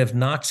rid of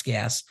NOx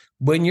gas.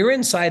 When you're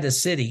inside a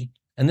city,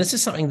 and this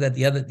is something that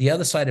the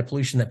other side of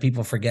pollution that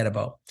people forget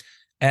about,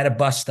 at a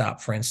bus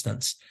stop, for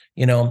instance,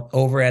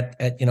 over at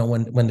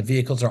when the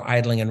vehicles are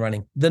idling and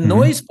running, the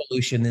noise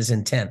pollution is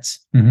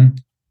intense.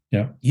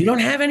 Yeah, you don't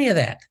have any of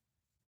that.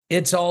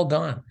 It's all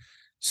gone.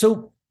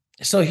 So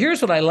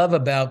here's what I love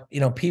about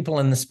people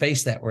in the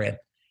space that we're in.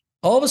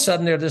 All of a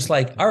sudden, they're just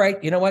like, all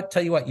right, you know what?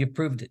 Tell you what, you've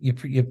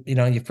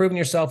proven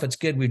yourself. It's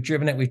good. We've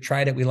driven it. We've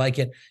tried it. We like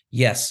it.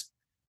 Yes.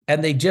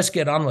 And they just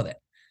get on with it.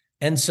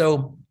 And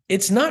so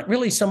it's not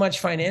really so much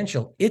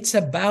financial. It's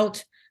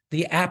about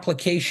the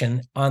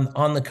application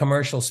on the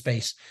commercial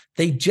space.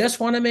 They just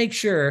want to make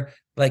sure,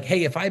 like,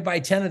 hey, if I buy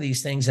 10 of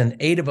these things and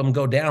 8 of them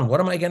go down, what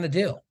am I going to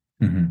do?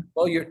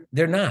 Well,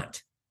 they're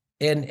not.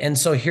 And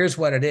so here's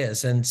what it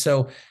is. And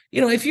so,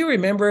 if you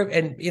remember,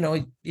 and,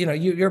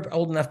 you're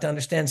old enough to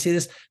understand, see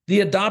this, the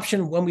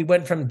adoption when we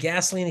went from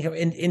gasoline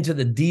into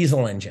the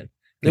diesel engine,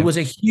 there was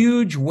a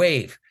huge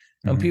wave.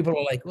 And people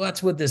are like,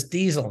 what's with this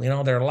diesel?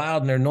 They're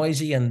loud and they're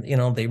noisy and,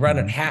 they run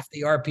at half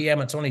the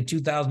RPM. It's only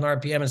 2,000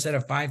 RPM instead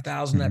of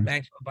 5,000 at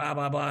maximum, blah,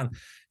 blah, blah.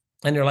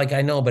 And they're like,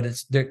 I know, but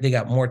they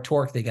got more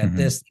torque. They got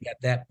this, they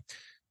got that.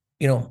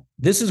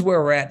 This is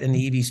where we're at in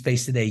the EV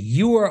space today.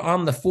 You are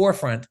on the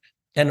forefront.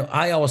 And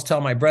I always tell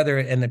my brother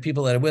and the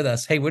people that are with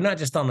us, hey, we're not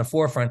just on the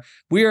forefront.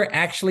 We are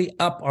actually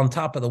up on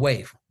top of the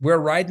wave. We're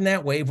riding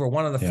that wave. We're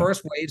one of the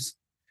first waves.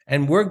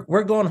 And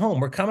we're going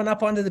home. We're coming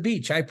up onto the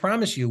beach. I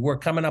promise you, we're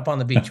coming up on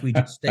the beach. We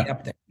just stay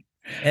up there.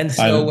 And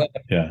so,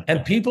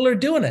 and people are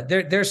doing it.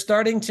 They're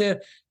starting to,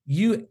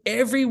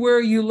 everywhere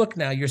you look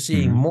now, you're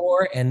seeing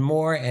more and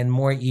more and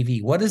more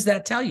EV. What does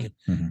that tell you?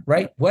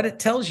 Right? What it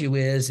tells you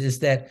is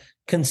that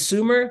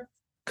consumer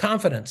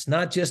confidence,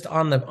 not just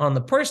on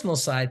the personal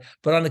side,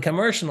 but on the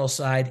commercial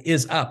side,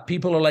 is up.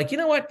 People are like, you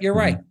know what? You're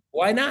right.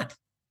 Why not?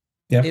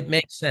 Yeah. It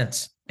makes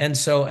sense. And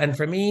so, and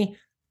for me,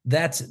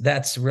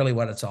 that's really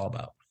what it's all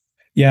about.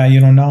 Yeah,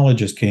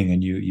 knowledge is king,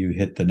 and you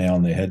hit the nail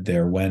on the head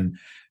there. When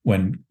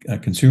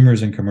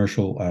consumers and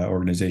commercial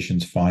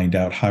organizations find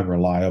out how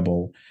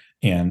reliable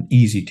and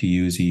easy to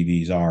use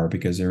EVs are,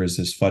 because there is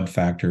this FUD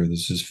factor,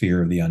 there's this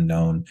fear of the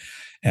unknown.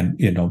 And,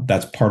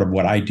 that's part of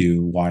what I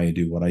do, why I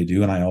do what I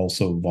do. And I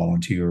also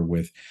volunteer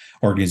with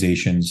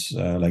organizations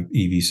like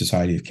EV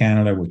Society of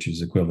Canada, which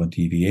is equivalent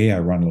to EVA. I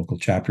run local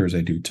chapters.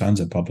 I do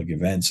tons of public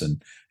events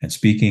and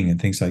speaking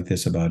and things like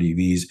this about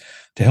EVs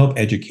to help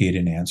educate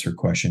and answer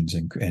questions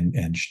and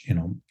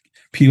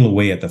peel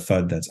away at the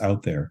FUD that's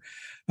out there.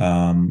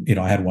 I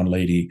had one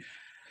lady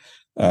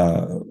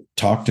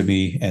talk to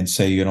me and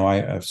say,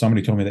 if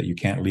somebody told me that you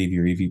can't leave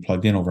your EV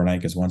plugged in overnight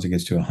because once it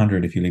gets to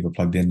 100, if you leave it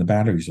plugged in, the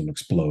batteries will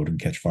explode and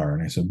catch fire.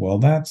 And I said, well,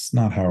 that's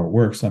not how it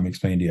works. Let me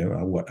explain to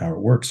you how it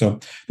works. So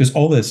there's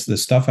all this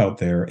stuff out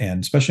there,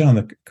 and especially on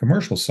the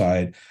commercial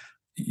side,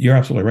 you're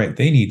absolutely right.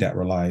 They need that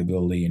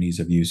reliability and ease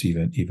of use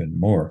even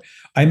more.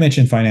 I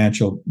mentioned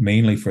financial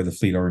mainly for the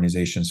fleet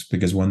organizations,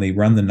 because when they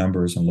run the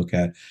numbers and look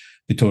at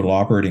the total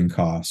operating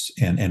costs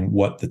and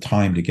what the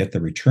time to get the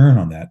return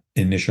on that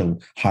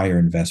initial higher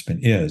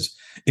investment is,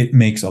 it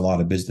makes a lot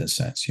of business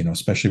sense,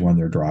 especially when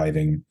they're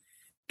driving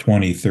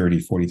 20, 30,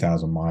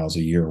 40,000 miles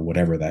a year, or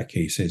whatever that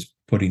case is,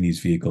 putting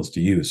these vehicles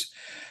to use.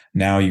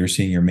 Now you're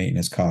seeing your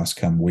maintenance costs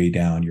come way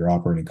down, your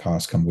operating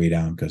costs come way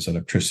down, because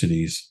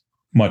electricity is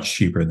much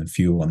cheaper than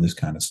fuel and this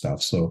kind of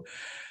stuff. So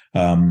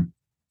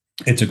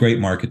it's a great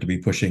market to be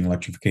pushing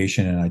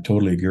electrification. And I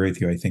totally agree with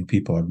you. I think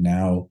people have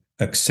now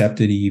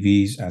accepted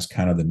EVs as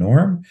kind of the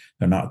norm.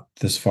 They're not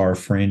this far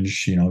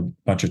fringe,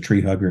 bunch of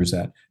tree huggers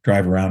that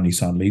drive around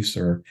Nissan Leafs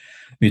or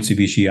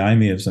Mitsubishi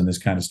i-MiEVs and this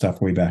kind of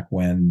stuff way back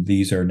when.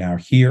 These are now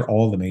here.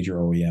 All the major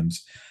OEMs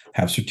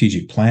have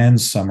strategic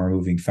plans. Some are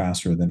moving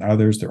faster than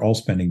others. They're all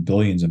spending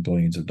billions and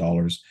billions of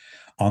dollars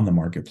on the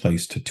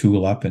marketplace to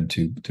tool up and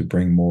to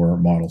bring more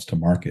models to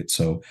market.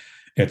 So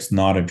it's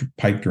not a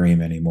pipe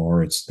dream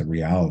anymore. It's the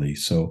reality.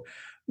 So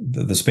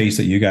the space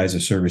that you guys are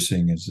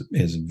servicing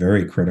is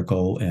very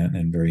critical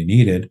and very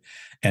needed.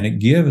 And it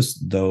gives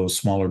those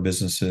smaller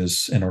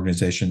businesses and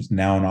organizations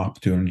now an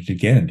opportunity to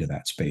get into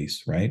that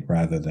space, right?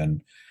 Rather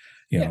than,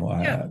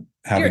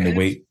 having to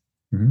wait.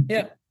 Mm-hmm.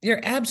 Yeah,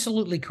 you're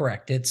absolutely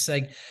correct. It's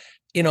like,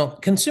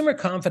 consumer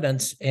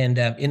confidence and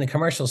in the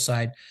commercial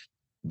side,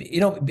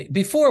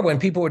 before, when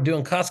people were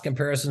doing cost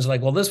comparisons,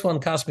 like, well, this one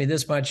cost me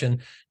this much,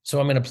 and so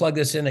I'm going to plug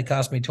this in. It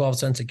cost me 12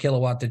 cents a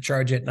kilowatt to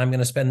charge it, and I'm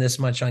going to spend this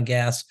much on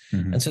gas.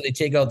 Mm-hmm. And so they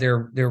take out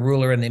their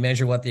ruler and they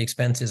measure what the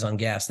expense is on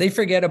gas. They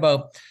forget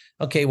about,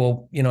 okay,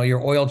 well,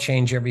 your oil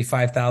change every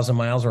 5,000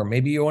 miles, or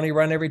maybe you only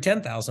run every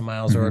 10,000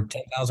 miles mm-hmm. or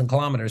 10,000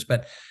 kilometers.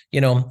 But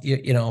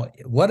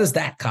what does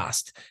that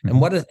cost?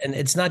 Mm-hmm. And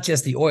it's not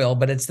just the oil,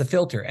 but it's the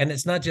filter, and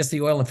it's not just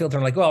the oil and filter.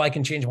 I'm like, well, I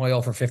can change my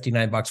oil for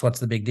 $59.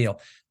 What's the big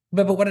deal?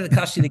 But what did it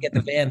cost you to get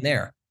the van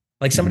there?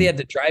 Like, somebody had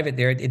to drive it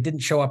there. It didn't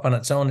show up on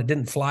its own. It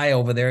didn't fly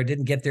over there. It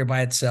didn't get there by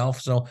itself.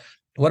 So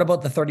what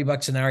about the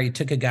 $30 an hour? You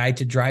took a guy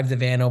to drive the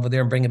van over there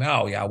and bring him.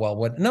 Oh yeah. Well,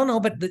 what? No,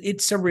 but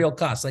it's a real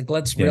cost. Like,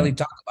 let's really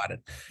talk about it.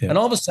 Yeah. And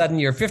all of a sudden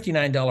your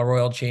 $59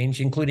 oil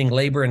change, including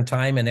labor and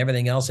time and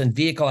everything else, and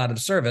vehicle out of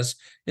service,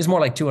 is more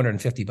like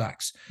 $250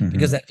 mm-hmm.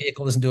 because that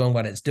vehicle isn't doing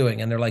what it's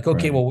doing. And they're like,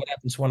 okay, well, what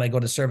happens when I go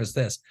to service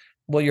this?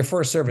 Well, your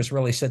first service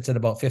really sits at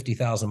about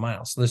 50,000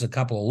 miles. So there's a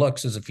couple of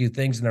looks, there's a few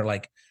things, and they're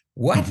like,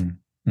 what?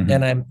 Mm-hmm.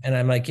 Mm-hmm. And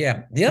I'm like,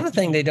 yeah. The other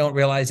thing they don't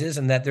realize is,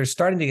 and that they're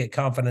starting to get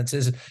confidence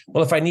is,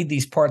 well, if I need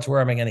these parts, where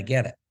am I going to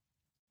get it?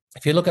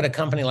 If you look at a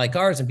company like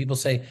ours and people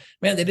say,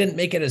 man, they didn't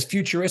make it as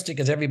futuristic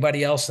as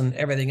everybody else and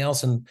everything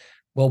else. And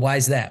well, why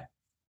is that?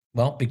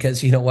 Well,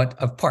 because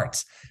of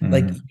parts. Mm-hmm.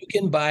 Like, you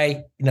can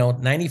buy,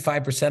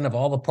 95% of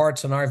all the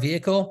parts in our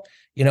vehicle,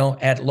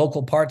 at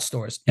local parts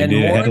stores. You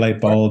need a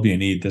headlight bulb, you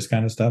need this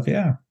kind of stuff.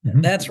 Yeah.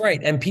 Mm-hmm. That's right.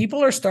 And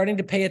people are starting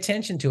to pay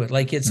attention to it.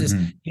 Like, it's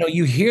mm-hmm. this,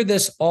 you hear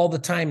this all the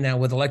time now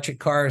with electric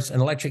cars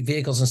and electric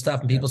vehicles and stuff.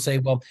 And people say,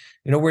 well,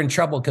 we're in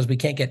trouble because we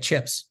can't get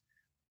chips.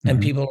 And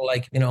mm-hmm. people are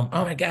like, oh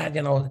my God,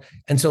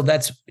 and so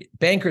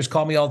bankers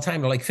call me all the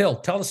time. They're like, Phil,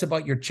 tell us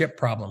about your chip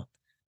problem.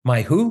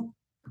 My who?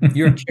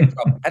 Your chip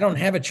problem. I don't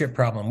have a chip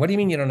problem. What do you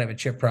mean you don't have a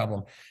chip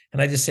problem?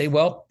 And I just say,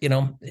 well,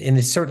 and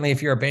it's certainly,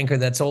 if you're a banker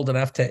that's old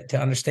enough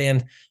to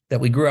understand that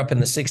we grew up in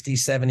the 60s,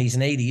 70s,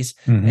 and 80s,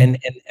 mm-hmm.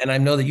 and I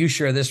know that you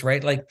share this,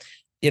 right? Like,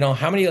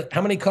 how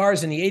many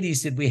cars in the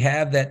 80s did we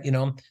have that,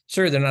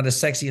 sure, they're not as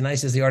sexy and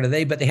nice as they are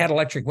today, but they had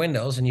electric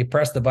windows, and you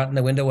pressed the button,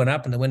 the window went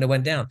up and the window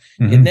went down.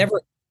 Mm-hmm.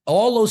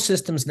 All those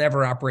systems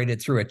never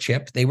operated through a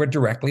chip. They were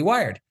directly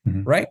wired,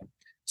 mm-hmm. right?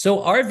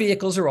 So our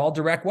vehicles are all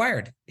direct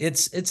wired.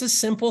 It's a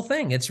simple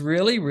thing. It's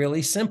really,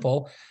 really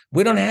simple.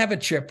 We don't have a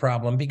chip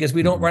problem because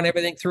we don't mm-hmm. run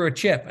everything through a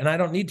chip, and I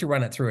don't need to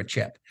run it through a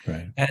chip.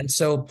 Right. And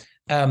so,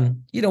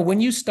 when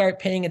you start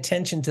paying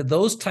attention to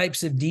those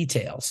types of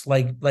details,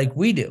 like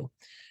we do,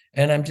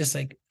 and I'm just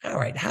like, all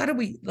right, how do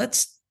we,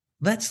 let's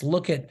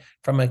look at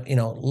from a,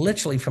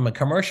 literally from a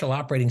commercial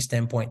operating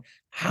standpoint,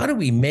 how do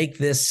we make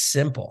this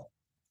simple,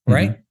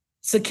 right? Mm-hmm.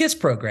 It's the KISS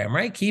program,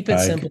 right? Keep it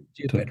simple,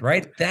 stupid,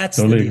 right? That's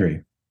totally agree.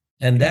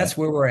 And that's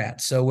where we're at.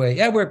 So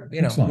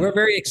we're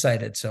very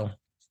excited. So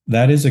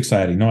that is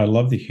exciting. No, I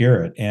love to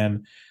hear it.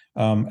 And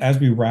As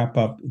we wrap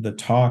up the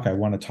talk, I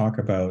want to talk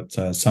about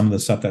some of the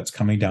stuff that's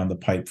coming down the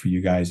pipe for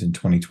you guys in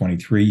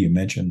 2023. You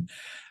mentioned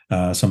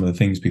some of the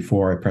things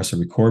before I press the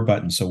record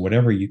button. So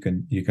whatever you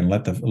can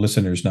let the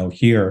listeners know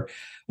here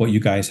what you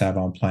guys have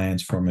on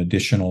plans from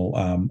additional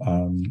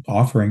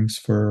offerings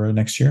for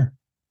next year.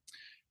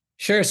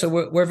 Sure. So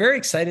we're very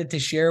excited to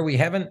share. We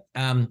haven't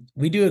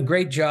we do a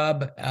great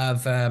job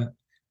of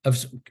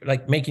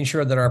like making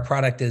sure that our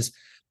product is,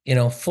 you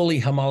know, fully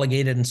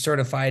homologated and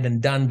certified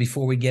and done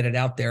before we get it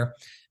out there.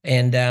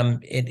 And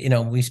you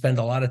know, we spend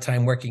a lot of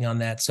time working on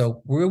that.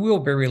 So we will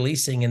be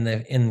releasing in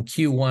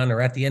Q1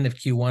 or at the end of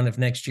Q1 of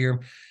next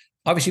year.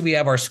 Obviously, we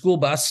have our school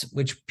bus,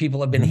 which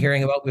people have been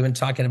hearing about. We've been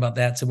talking about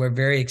that. So we're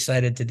very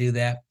excited to do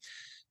that.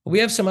 But we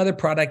have some other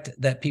product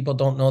that people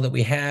don't know that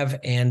we have.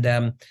 And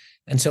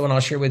so, and I'll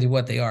share with you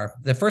what they are.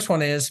 The first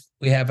one is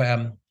we have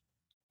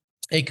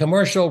a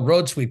commercial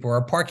road sweeper or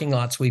a parking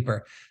lot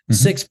sweeper,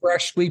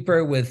 6-brush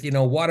sweeper with, you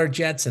know, water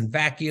jets and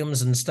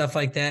vacuums and stuff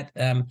like that.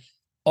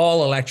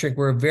 All electric.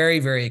 We're very,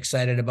 very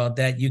excited about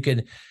that. You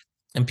could,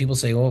 and people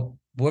say, well,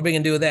 what are we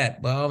going to do with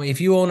that? Well, if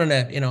you own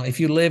if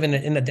you live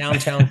in a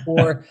downtown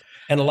core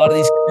and a lot of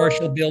these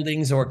commercial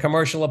buildings or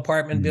commercial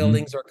apartment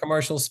buildings or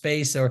commercial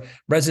space or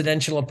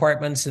residential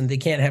apartments, and they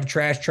can't have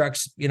trash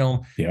trucks, you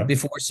know,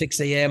 before 6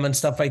 a.m. and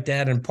stuff like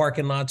that. And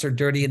parking lots are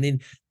dirty. And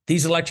then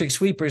these electric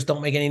sweepers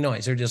don't make any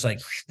noise. They're just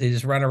like, they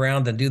just run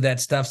around and do that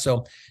stuff.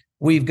 So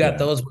we've got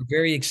those. We're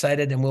very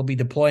excited and we'll be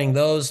deploying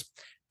those.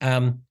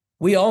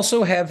 We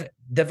also have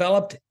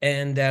developed,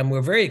 and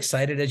we're very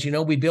excited. As you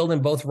know, we build in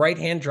both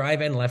right-hand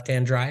drive and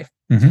left-hand drive.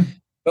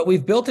 But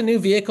we've built a new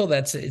vehicle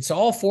it's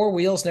all 4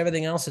 wheels and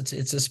everything else.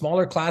 It's a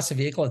smaller class of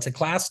vehicle. It's a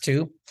class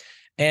 2,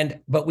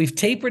 but we've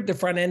tapered the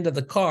front end of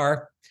the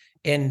car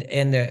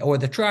or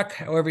the truck,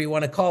 however you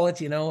want to call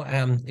it. You know,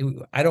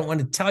 I don't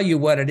want to tell you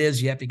what it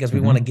is yet because we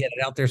want to get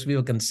it out there so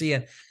people can see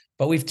it.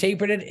 But we've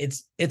tapered it.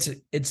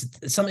 It's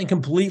something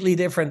completely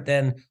different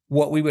than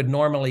what we would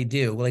normally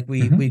do. Like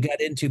we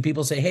got into,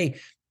 people say, hey,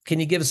 can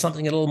you give us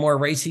something a little more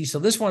racy? So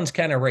this one's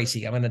kind of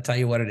racy. I'm going to tell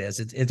you what it is.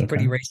 It's a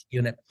pretty racy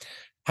unit.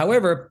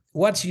 However,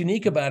 what's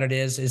unique about it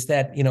is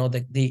that, you know,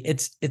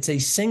 it's a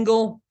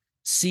single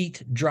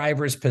seat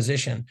driver's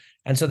position.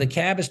 And so the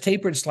cab is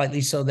tapered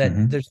slightly so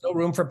that there's no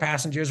room for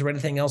passengers or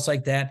anything else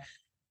like that.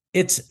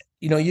 It's,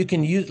 you know, you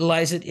can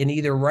utilize it in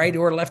either right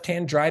or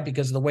left-hand drive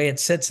because of the way it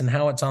sits and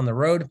how it's on the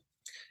road.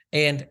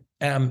 And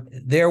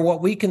they're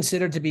what we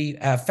consider to be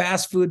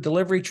fast food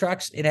delivery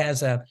trucks. It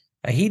has a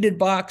heated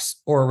box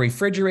or a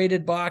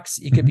refrigerated box.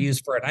 It could be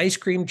used for an ice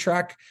cream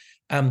truck.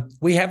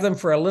 We have them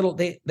for a little,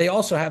 they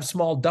also have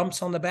small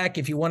dumps on the back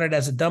if you want it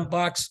as a dump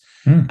box.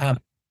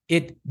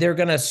 They're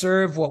going to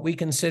serve what we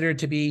consider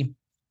to be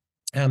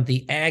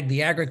the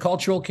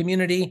agricultural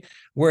community,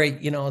 where,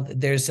 you know,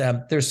 there's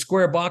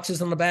square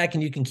boxes on the back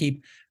and you can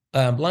keep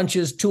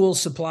lunches,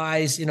 tools,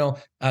 supplies, you know,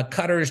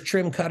 cutters,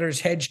 trim cutters,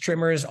 hedge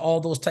trimmers, all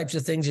those types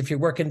of things. If you're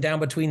working down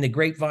between the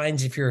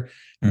grapevines, if you're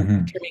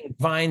trimming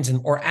vines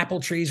or apple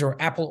trees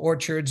or apple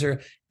orchards,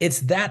 or it's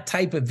that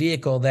type of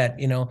vehicle that,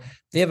 you know,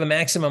 they have a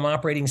maximum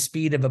operating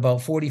speed of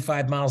about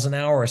 45 miles an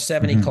hour or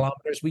 70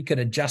 kilometers. We could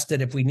adjust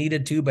it if we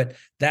needed to, but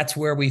that's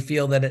where we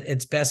feel that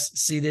it's best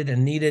seated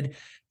and needed.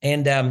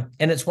 And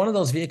it's one of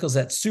those vehicles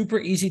that's super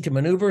easy to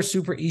maneuver,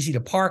 super easy to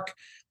park.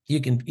 You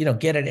can, you know,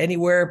 get it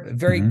anywhere,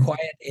 very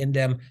quiet.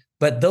 And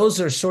but those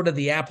are sort of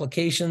the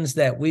applications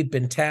that we've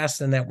been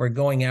tasked and that we're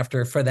going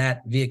after for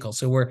that vehicle.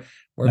 So we're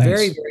nice.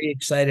 Very, very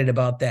excited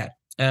about that.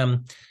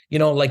 You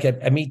know, like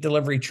a meat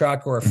delivery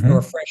truck or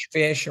fresh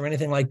fish or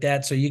anything like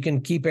that. So you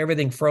can keep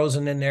everything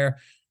frozen in there.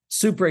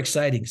 Super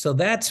exciting. So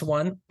that's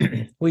one.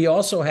 We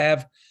also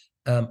have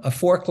a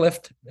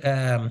forklift,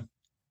 a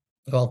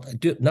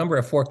number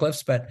of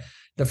forklifts, but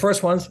the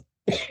first ones,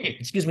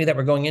 excuse me, that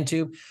we're going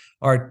into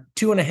are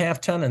 2.5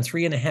 ton and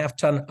 3.5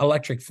 ton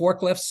electric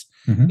forklifts,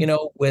 you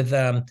know, with,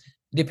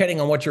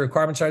 depending on what your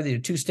requirements are, they're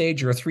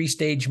 2-stage or a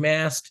 3-stage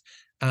mast.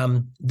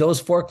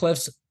 Those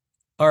forklifts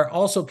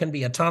also can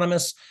be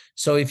autonomous.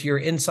 So if you're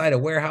inside a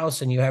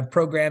warehouse and you have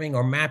programming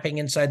or mapping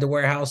inside the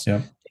warehouse,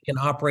 they can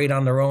operate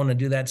on their own and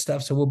do that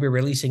stuff. So we'll be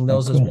releasing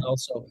those as well.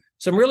 So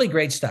some really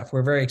great stuff.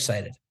 We're very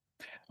excited.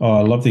 Oh,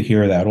 I love to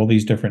hear that. All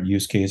these different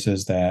use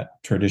cases that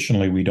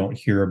traditionally we don't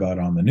hear about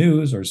on the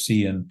news or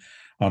see on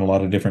a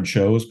lot of different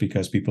shows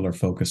because people are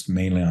focused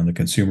mainly on the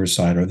consumer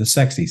side or the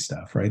sexy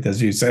stuff, right?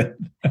 As you said,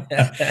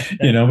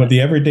 you know, but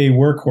the everyday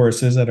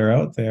workhorses that are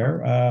out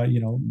there, you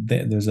know,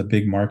 there's a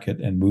big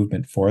market and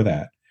movement for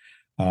that.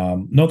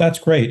 No, that's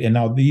great. And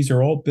now these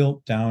are all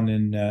built down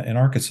in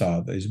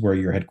Arkansas is where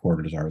your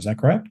headquarters are. Is that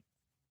correct?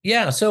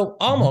 Yeah, so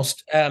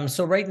almost.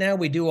 So right now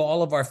we do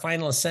all of our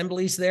final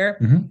assemblies there.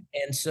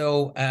 And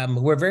so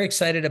we're very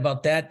excited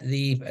about that.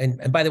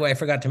 And by the way, I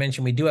forgot to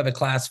mention, we do have a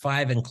class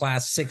 5 and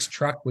class 6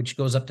 truck, which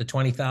goes up to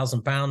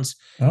 20,000 pounds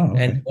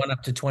and one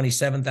up to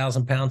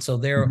 27,000 pounds. So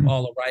they're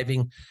all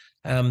arriving.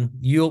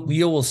 You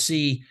will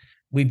see,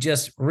 we've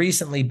just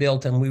recently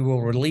built and we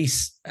will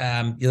release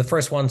the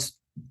first ones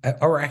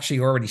are actually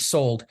already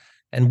sold.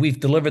 and we've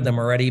delivered them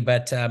already.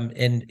 But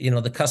and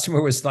the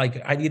customer was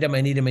like, I need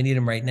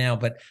them right now.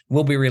 But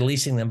we'll be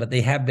releasing them. But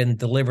they have been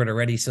delivered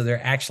already, so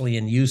they're actually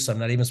in use. I'm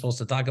not even supposed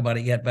to talk about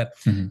it yet. But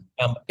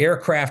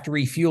aircraft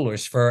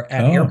refuelers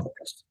at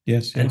airports.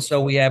 Yes. And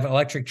so we have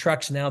electric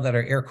trucks now that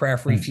are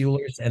aircraft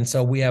refuelers. And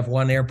so we have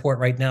one airport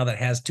right now that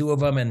has 2 of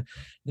them, and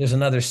there's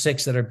another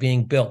 6 that are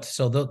being built.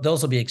 So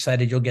those will be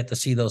excited. You'll get to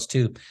see those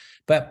too.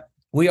 But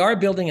we are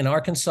building in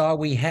Arkansas.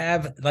 We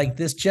have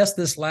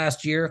this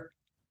last year.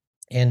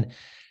 And,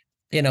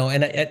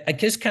 and I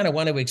just kind of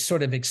want to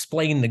sort of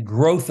explain the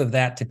growth of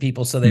that to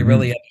people so they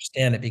really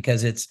understand it,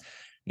 because it's,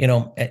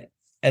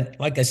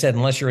 like I said,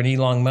 unless you're an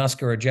Elon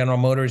Musk or a General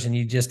Motors and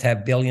you just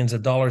have billions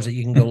of dollars that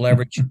you can go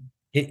leverage,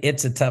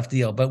 it's a tough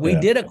deal. But we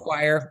did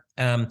acquire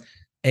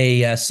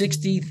a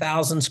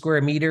 60,000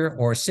 square meter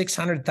or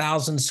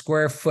 600,000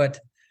 square foot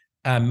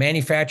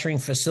manufacturing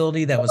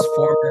facility that was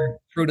former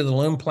Fruit of the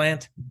Loom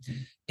plant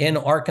in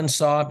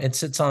Arkansas. It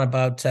sits on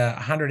about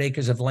 100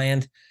 acres of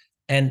land.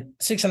 And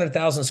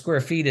 600,000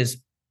 square feet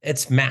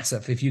it's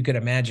massive, if you could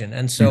imagine.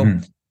 And so,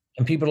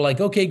 and people are like,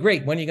 okay,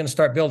 great. When are you going to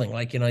start building?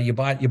 Like, you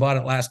bought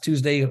it last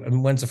Tuesday.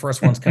 And when's the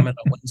first one's coming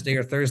on Wednesday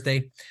or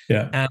Thursday?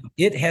 Yeah.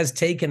 It has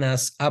taken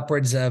us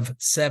upwards of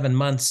 7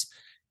 months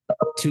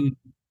to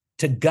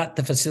gut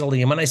the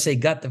facility. And when I say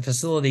gut the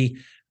facility,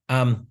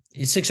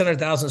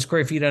 600,000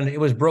 square feet, and it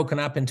was broken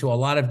up into a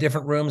lot of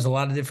different rooms, a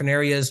lot of different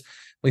areas.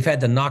 We've had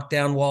to knock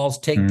down walls,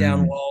 take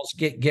down walls,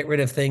 get rid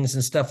of things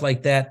and stuff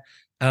like that.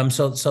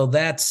 So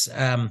that's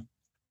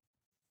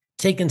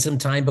taken some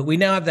time, but we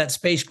now have that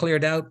space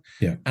cleared out.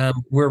 Yeah.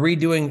 We're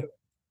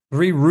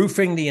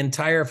re-roofing the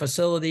entire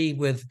facility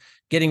with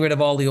getting rid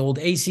of all the old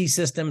AC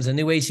systems and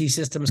new AC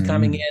systems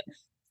coming in.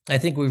 I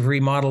think we've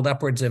remodeled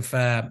upwards of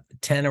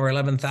 10 or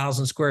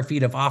 11,000 square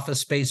feet of office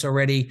space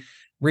already,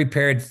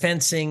 repaired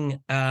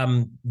fencing,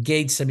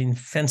 gates. I mean,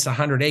 fence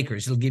 100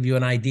 acres. It'll give you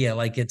an idea.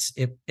 Like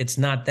it's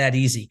not that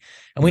easy.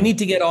 And we need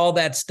to get all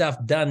that stuff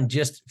done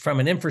just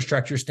from an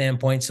infrastructure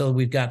standpoint. So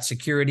we've got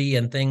security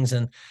and things.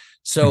 And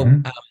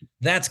so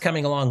that's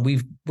coming along.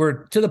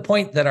 We're to the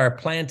point that our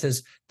plant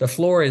the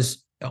floor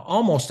is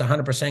almost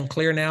 100%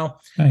 clear now.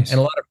 Nice. And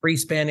a lot of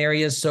free-span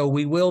areas. So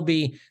we will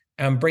be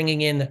bringing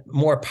in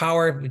more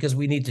power because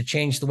we need to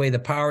change the way the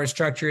power is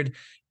structured.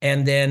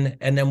 And then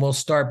we'll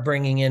start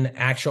bringing in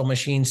actual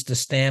machines to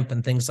stamp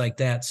and things like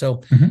that.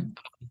 So,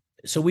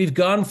 so we've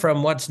gone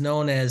from what's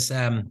known as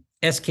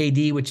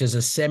SKD, which is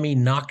a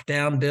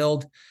semi-knockdown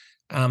build,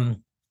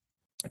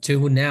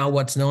 to now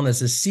what's known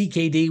as a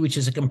CKD, which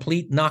is a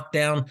complete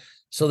knockdown.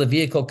 So the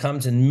vehicle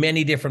comes in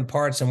many different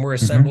parts, and we're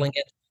assembling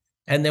it.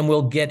 And then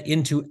we'll get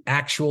into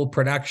actual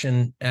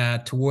production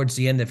towards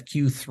the end of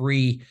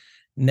Q3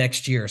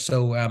 next year.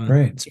 So, so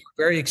we're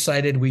very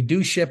excited. We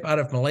do ship out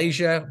of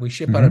Malaysia. We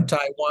ship out of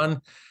Taiwan.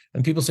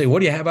 And people say, what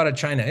do you have out of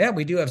China? Yeah,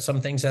 we do have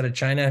some things out of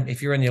China.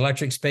 If you're in the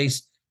electric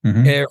space,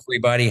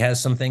 everybody has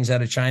some things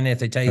out of China. If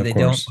they tell you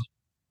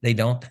they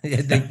don't,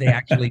 they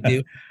actually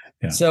do.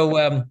 Yeah.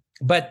 So,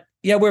 but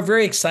yeah, we're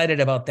very excited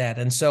about that.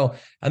 And so,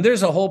 and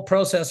there's a whole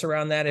process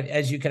around that.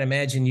 As you can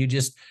imagine, you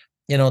just,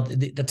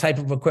 the type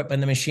of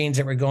equipment, the machines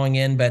that were going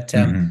in. But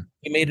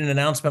we made an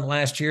announcement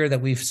last year that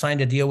we've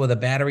signed a deal with a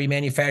battery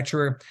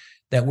manufacturer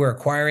that we're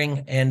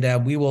acquiring.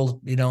 And we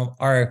will,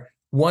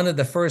 one of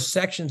the first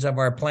sections of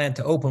our plant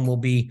to open will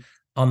be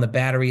on the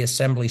battery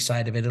assembly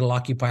side of it. It'll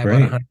occupy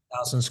about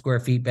 100,000 square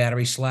feet,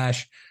 battery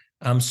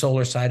 /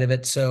 solar side of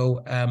it.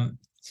 So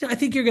I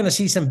think you're going to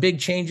see some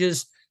big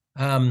changes.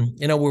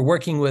 We're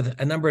working with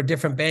a number of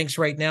different banks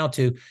right now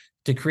to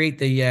create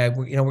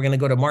we're going to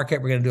go to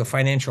market. We're going to do a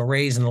financial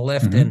raise and a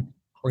lift, and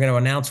we're going to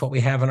announce what we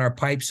have in our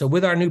pipe. So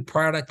with our new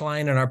product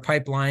line and our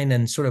pipeline,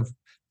 and sort of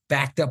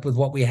backed up with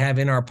what we have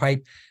in our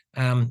pipe,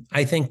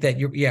 I think that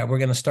we're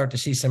going to start to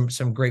see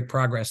some great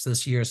progress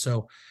this year.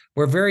 So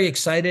we're very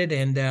excited,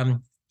 and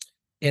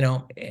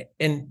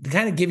and to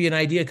kind of give you an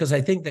idea, because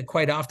I think that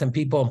quite often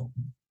people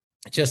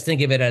just think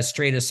of it as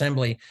straight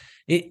assembly.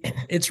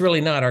 It's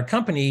really not. Our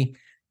company,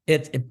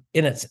 it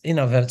in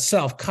of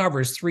itself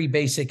covers 3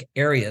 basic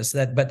areas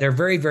but they're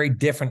very, very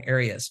different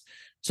areas.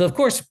 So of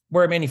course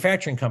we're a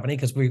manufacturing company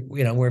because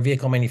we're a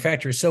vehicle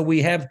manufacturer. So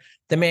we have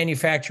the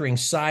manufacturing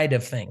side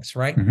of things,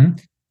 right?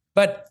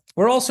 But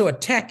we're also a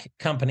tech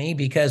company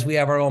because we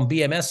have our own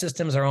BMS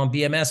systems, our own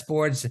BMS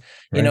boards,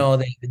 the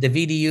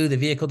VDU, the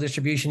vehicle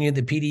distribution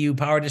unit, the PDU,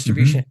 power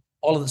distribution,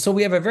 all of it. So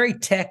we have a very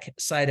tech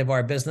side of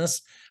our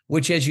business,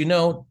 which, as you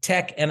know,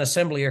 tech and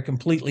assembly are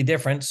completely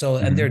different. So,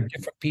 and they're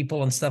different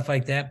people and stuff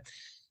like that.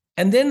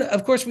 And then,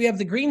 of course, we have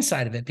the green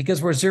side of it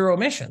because we're zero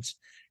emissions.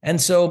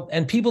 And so,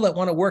 and people that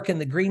want to work in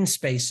the green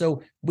space.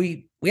 So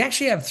we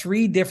actually have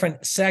 3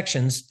 different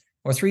sections,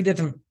 or 3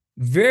 different,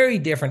 very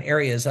different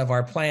areas of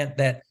our plant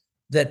that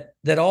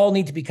all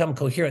need to become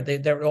coherent. They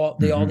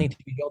all need to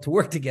be able to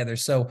work together.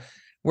 So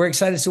we're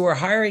excited. So we're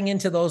hiring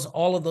into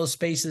all of those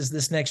spaces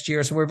this next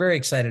year. So we're very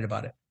excited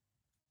about it.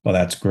 Well,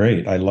 that's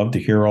great. I love to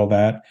hear all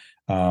that.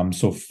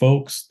 So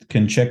folks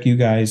can check you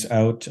guys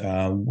out.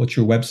 What's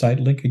your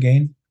website link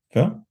again,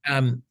 Phil?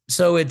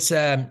 So it's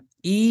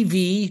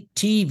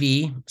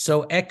EVTV,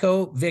 so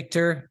Echo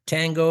Victor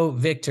Tango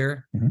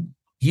Victor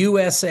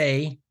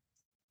USA.com.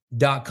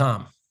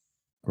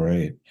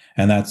 Great.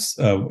 And that's,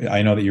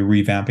 I know that you're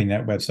revamping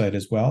that website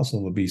as well. So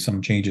there'll be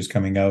some changes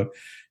coming out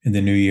in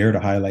the new year to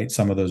highlight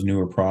some of those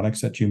newer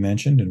products that you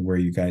mentioned and where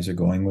you guys are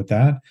going with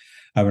that.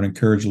 I would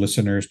encourage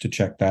listeners to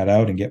check that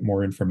out and get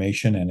more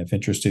information. And if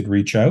interested,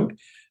 reach out.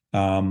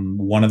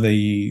 One of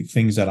the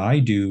things that I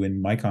do in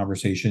my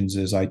conversations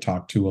is I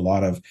talk to a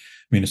lot of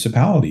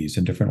municipalities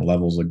and different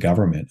levels of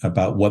government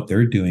about what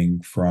they're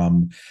doing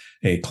from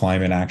a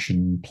climate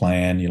action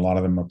plan. A lot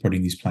of them are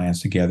putting these plans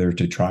together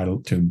to try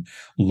to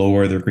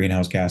lower their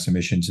greenhouse gas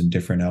emissions in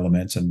different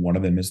elements. And one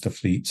of them is the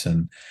fleets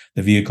and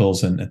the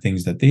vehicles and the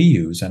things that they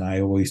use. And I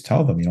always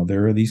tell them,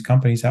 there are these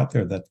companies out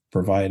there that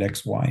provide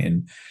X, Y,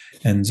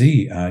 and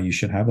Z. You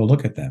should have a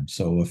look at them.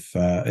 So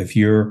if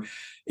you're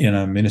in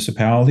a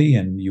municipality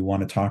and you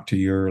want to talk to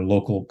your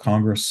local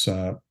Congress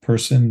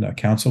person, a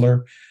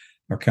councilor,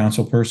 or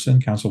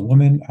councilperson,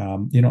 councilwoman,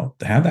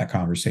 have that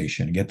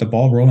conversation and get the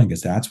ball rolling,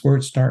 because that's where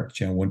it starts.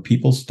 When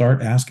people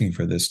start asking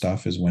for this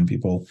stuff is when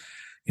people,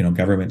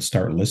 governments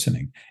start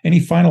listening. Any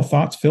final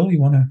thoughts, Phil, you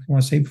want to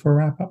say before we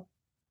wrap up?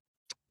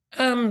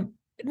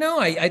 No,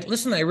 I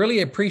listen, I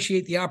really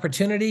appreciate the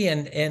opportunity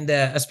and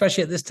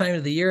especially at this time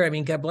of the year. I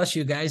mean, God bless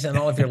you guys and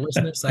all of your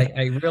listeners.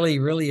 I really,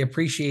 really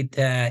appreciate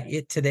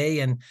it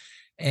today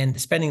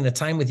and spending the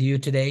time with you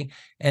today.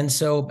 And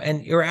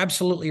you're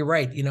absolutely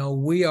right.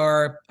 We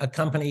are a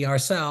company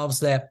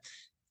ourselves that,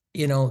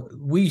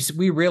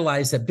 we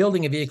realize that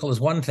building a vehicle is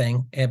one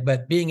thing,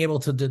 but being able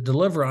to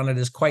deliver on it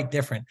is quite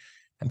different.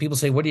 And people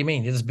say, what do you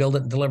mean? You just build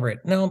it and deliver it?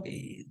 No,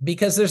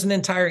 because there's an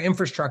entire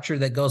infrastructure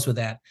that goes with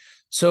that.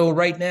 So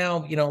right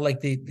now,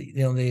 like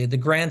the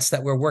grants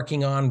that we're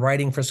working on,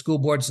 writing for school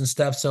boards and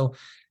stuff. So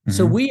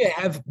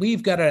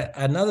we've got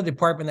another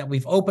department that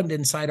we've opened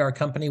inside our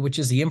company, which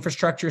is the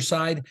infrastructure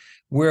side,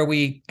 where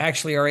we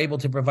actually are able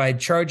to provide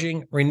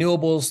charging,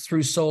 renewables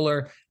through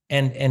solar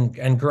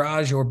and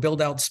garage or build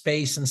out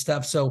space and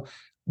stuff. So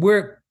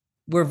we're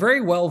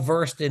very well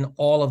versed in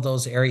all of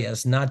those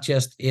areas, not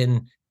just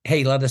in,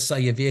 hey, let us sell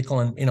you a vehicle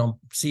and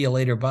see you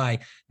later, bye.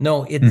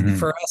 No,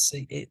 for us,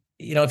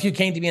 if you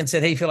came to me and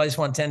said, hey, Phil, I just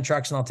want 10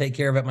 trucks and I'll take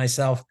care of it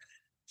myself.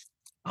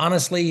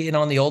 Honestly,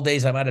 in the old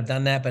days, I might have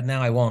done that, but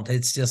now I won't.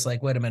 It's just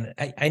like, wait a minute,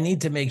 I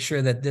need to make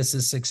sure that this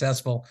is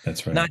successful.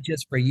 That's right. Not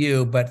just for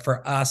you, but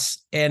for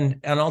us and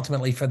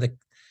ultimately for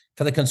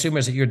the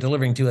consumers that you're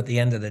delivering to at the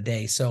end of the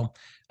day. So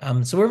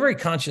we're very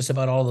conscious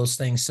about all those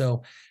things.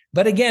 So,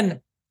 but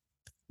again,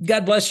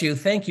 God bless you.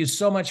 Thank you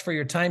so much for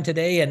your time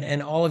today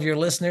and all of your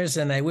listeners.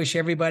 And I wish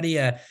everybody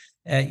a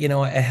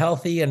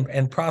healthy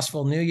and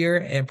prosperous new year.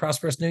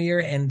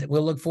 And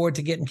we'll look forward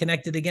to getting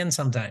connected again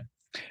sometime.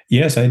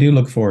 Yes, I do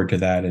look forward to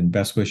that, and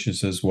best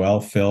wishes as well,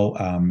 Phil.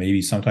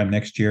 Maybe sometime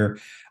next year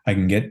I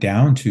can get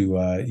down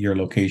to your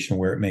location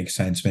where it makes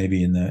sense,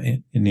 maybe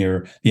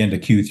near the end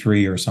of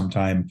Q3 or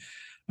sometime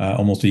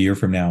almost a year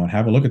from now, and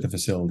have a look at the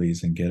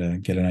facilities and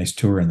get a nice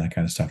tour and that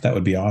kind of stuff. That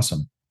would be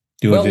awesome.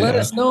 Let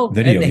us know.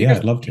 Video. Yeah,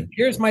 I'd love to.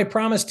 Here's my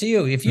promise to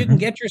you. If you can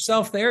get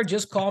yourself there,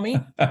 just call me.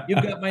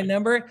 You've got my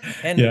number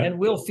and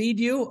we'll feed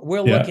you.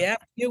 We'll look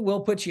after you.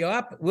 We'll put you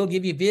up. We'll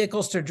give you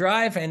vehicles to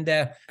drive and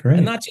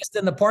not just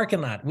in the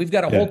parking lot. We've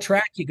got a whole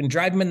track. You can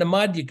drive them in the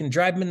mud. You can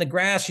drive them in the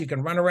grass. You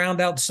can run around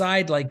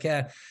outside. Like,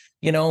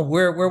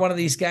 we're one of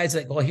these guys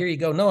that, well, here you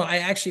go. No, I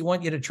actually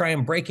want you to try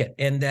and break it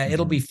and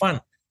it'll be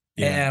fun.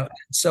 Yeah.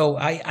 So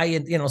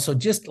so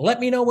just let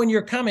me know when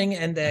you're coming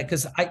and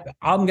because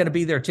I'm going to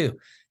be there too.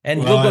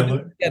 And we'll go do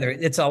it together.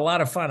 It's a lot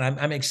of fun.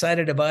 I'm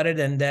excited about it.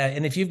 And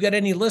if you've got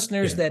any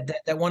listeners that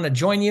want to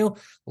join you,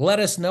 let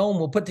us know and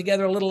we'll put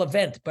together a little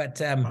event.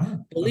 But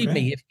believe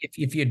me,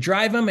 if you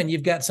drive them and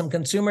you've got some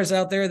consumers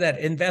out there, that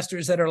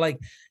investors that are like,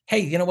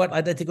 hey, you know what?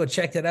 I'd like to go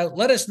check that out.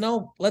 Let us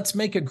know. Let's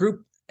make a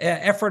group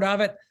effort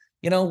of it.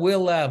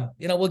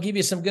 We'll give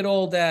you some good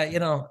old,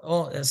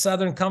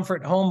 Southern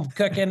comfort home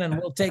cooking, and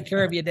we'll take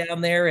care of you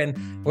down there,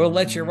 and we'll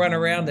let you run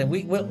around, and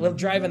we'll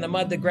drive in the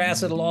mud, the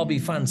grass. It'll all be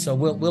fun. So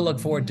we'll look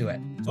forward to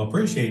it. I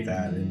appreciate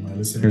that. And my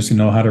listeners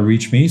know how to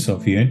reach me. So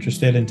if you're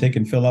interested in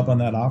taking Phil up on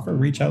that offer,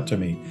 reach out to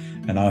me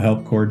and I'll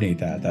help coordinate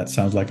that. That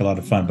sounds like a lot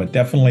of fun, but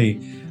definitely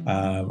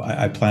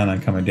I plan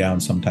on coming down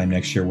sometime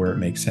next year where it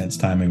makes sense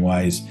timing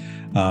wise.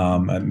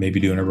 Maybe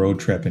doing a road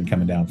trip and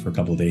coming down for a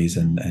couple of days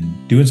and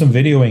doing some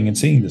videoing and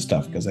seeing this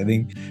stuff, because I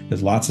think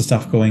there's lots of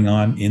stuff going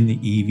on in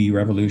the EV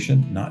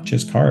revolution, not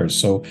just cars.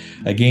 So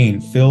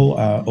again, Phil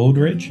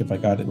Odridge, if I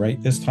got it right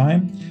this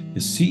time,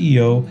 is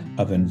CEO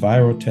of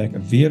Envirotech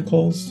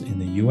Vehicles in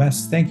the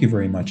US. Thank you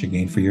very much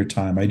again for your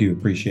time. I do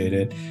appreciate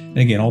it. And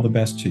again, all the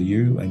best to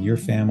you and your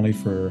family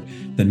for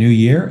the new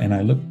year. And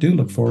I do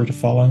look forward to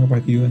following up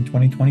with you in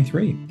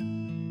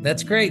 2023.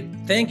 That's great.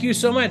 Thank you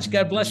so much.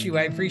 God bless you.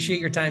 I appreciate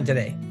your time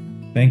today.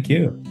 Thank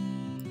you.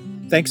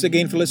 Thanks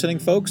again for listening,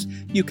 folks.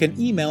 You can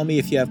email me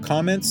if you have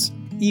comments.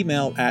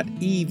 Email at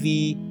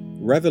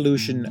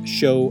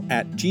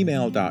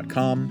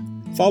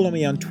evrevolutionshow@gmail.com. Follow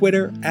me on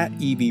Twitter at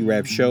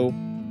evrevshow.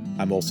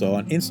 I'm also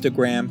on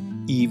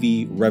Instagram,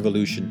 EV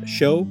Revolution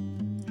Show.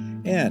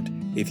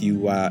 And if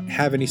you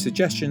have any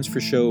suggestions for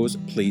shows,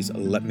 please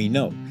let me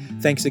know.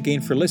 Thanks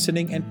again for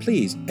listening, and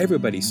please,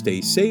 everybody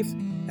stay safe.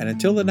 And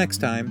until the next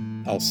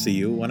time, I'll see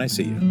you when I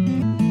see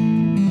you.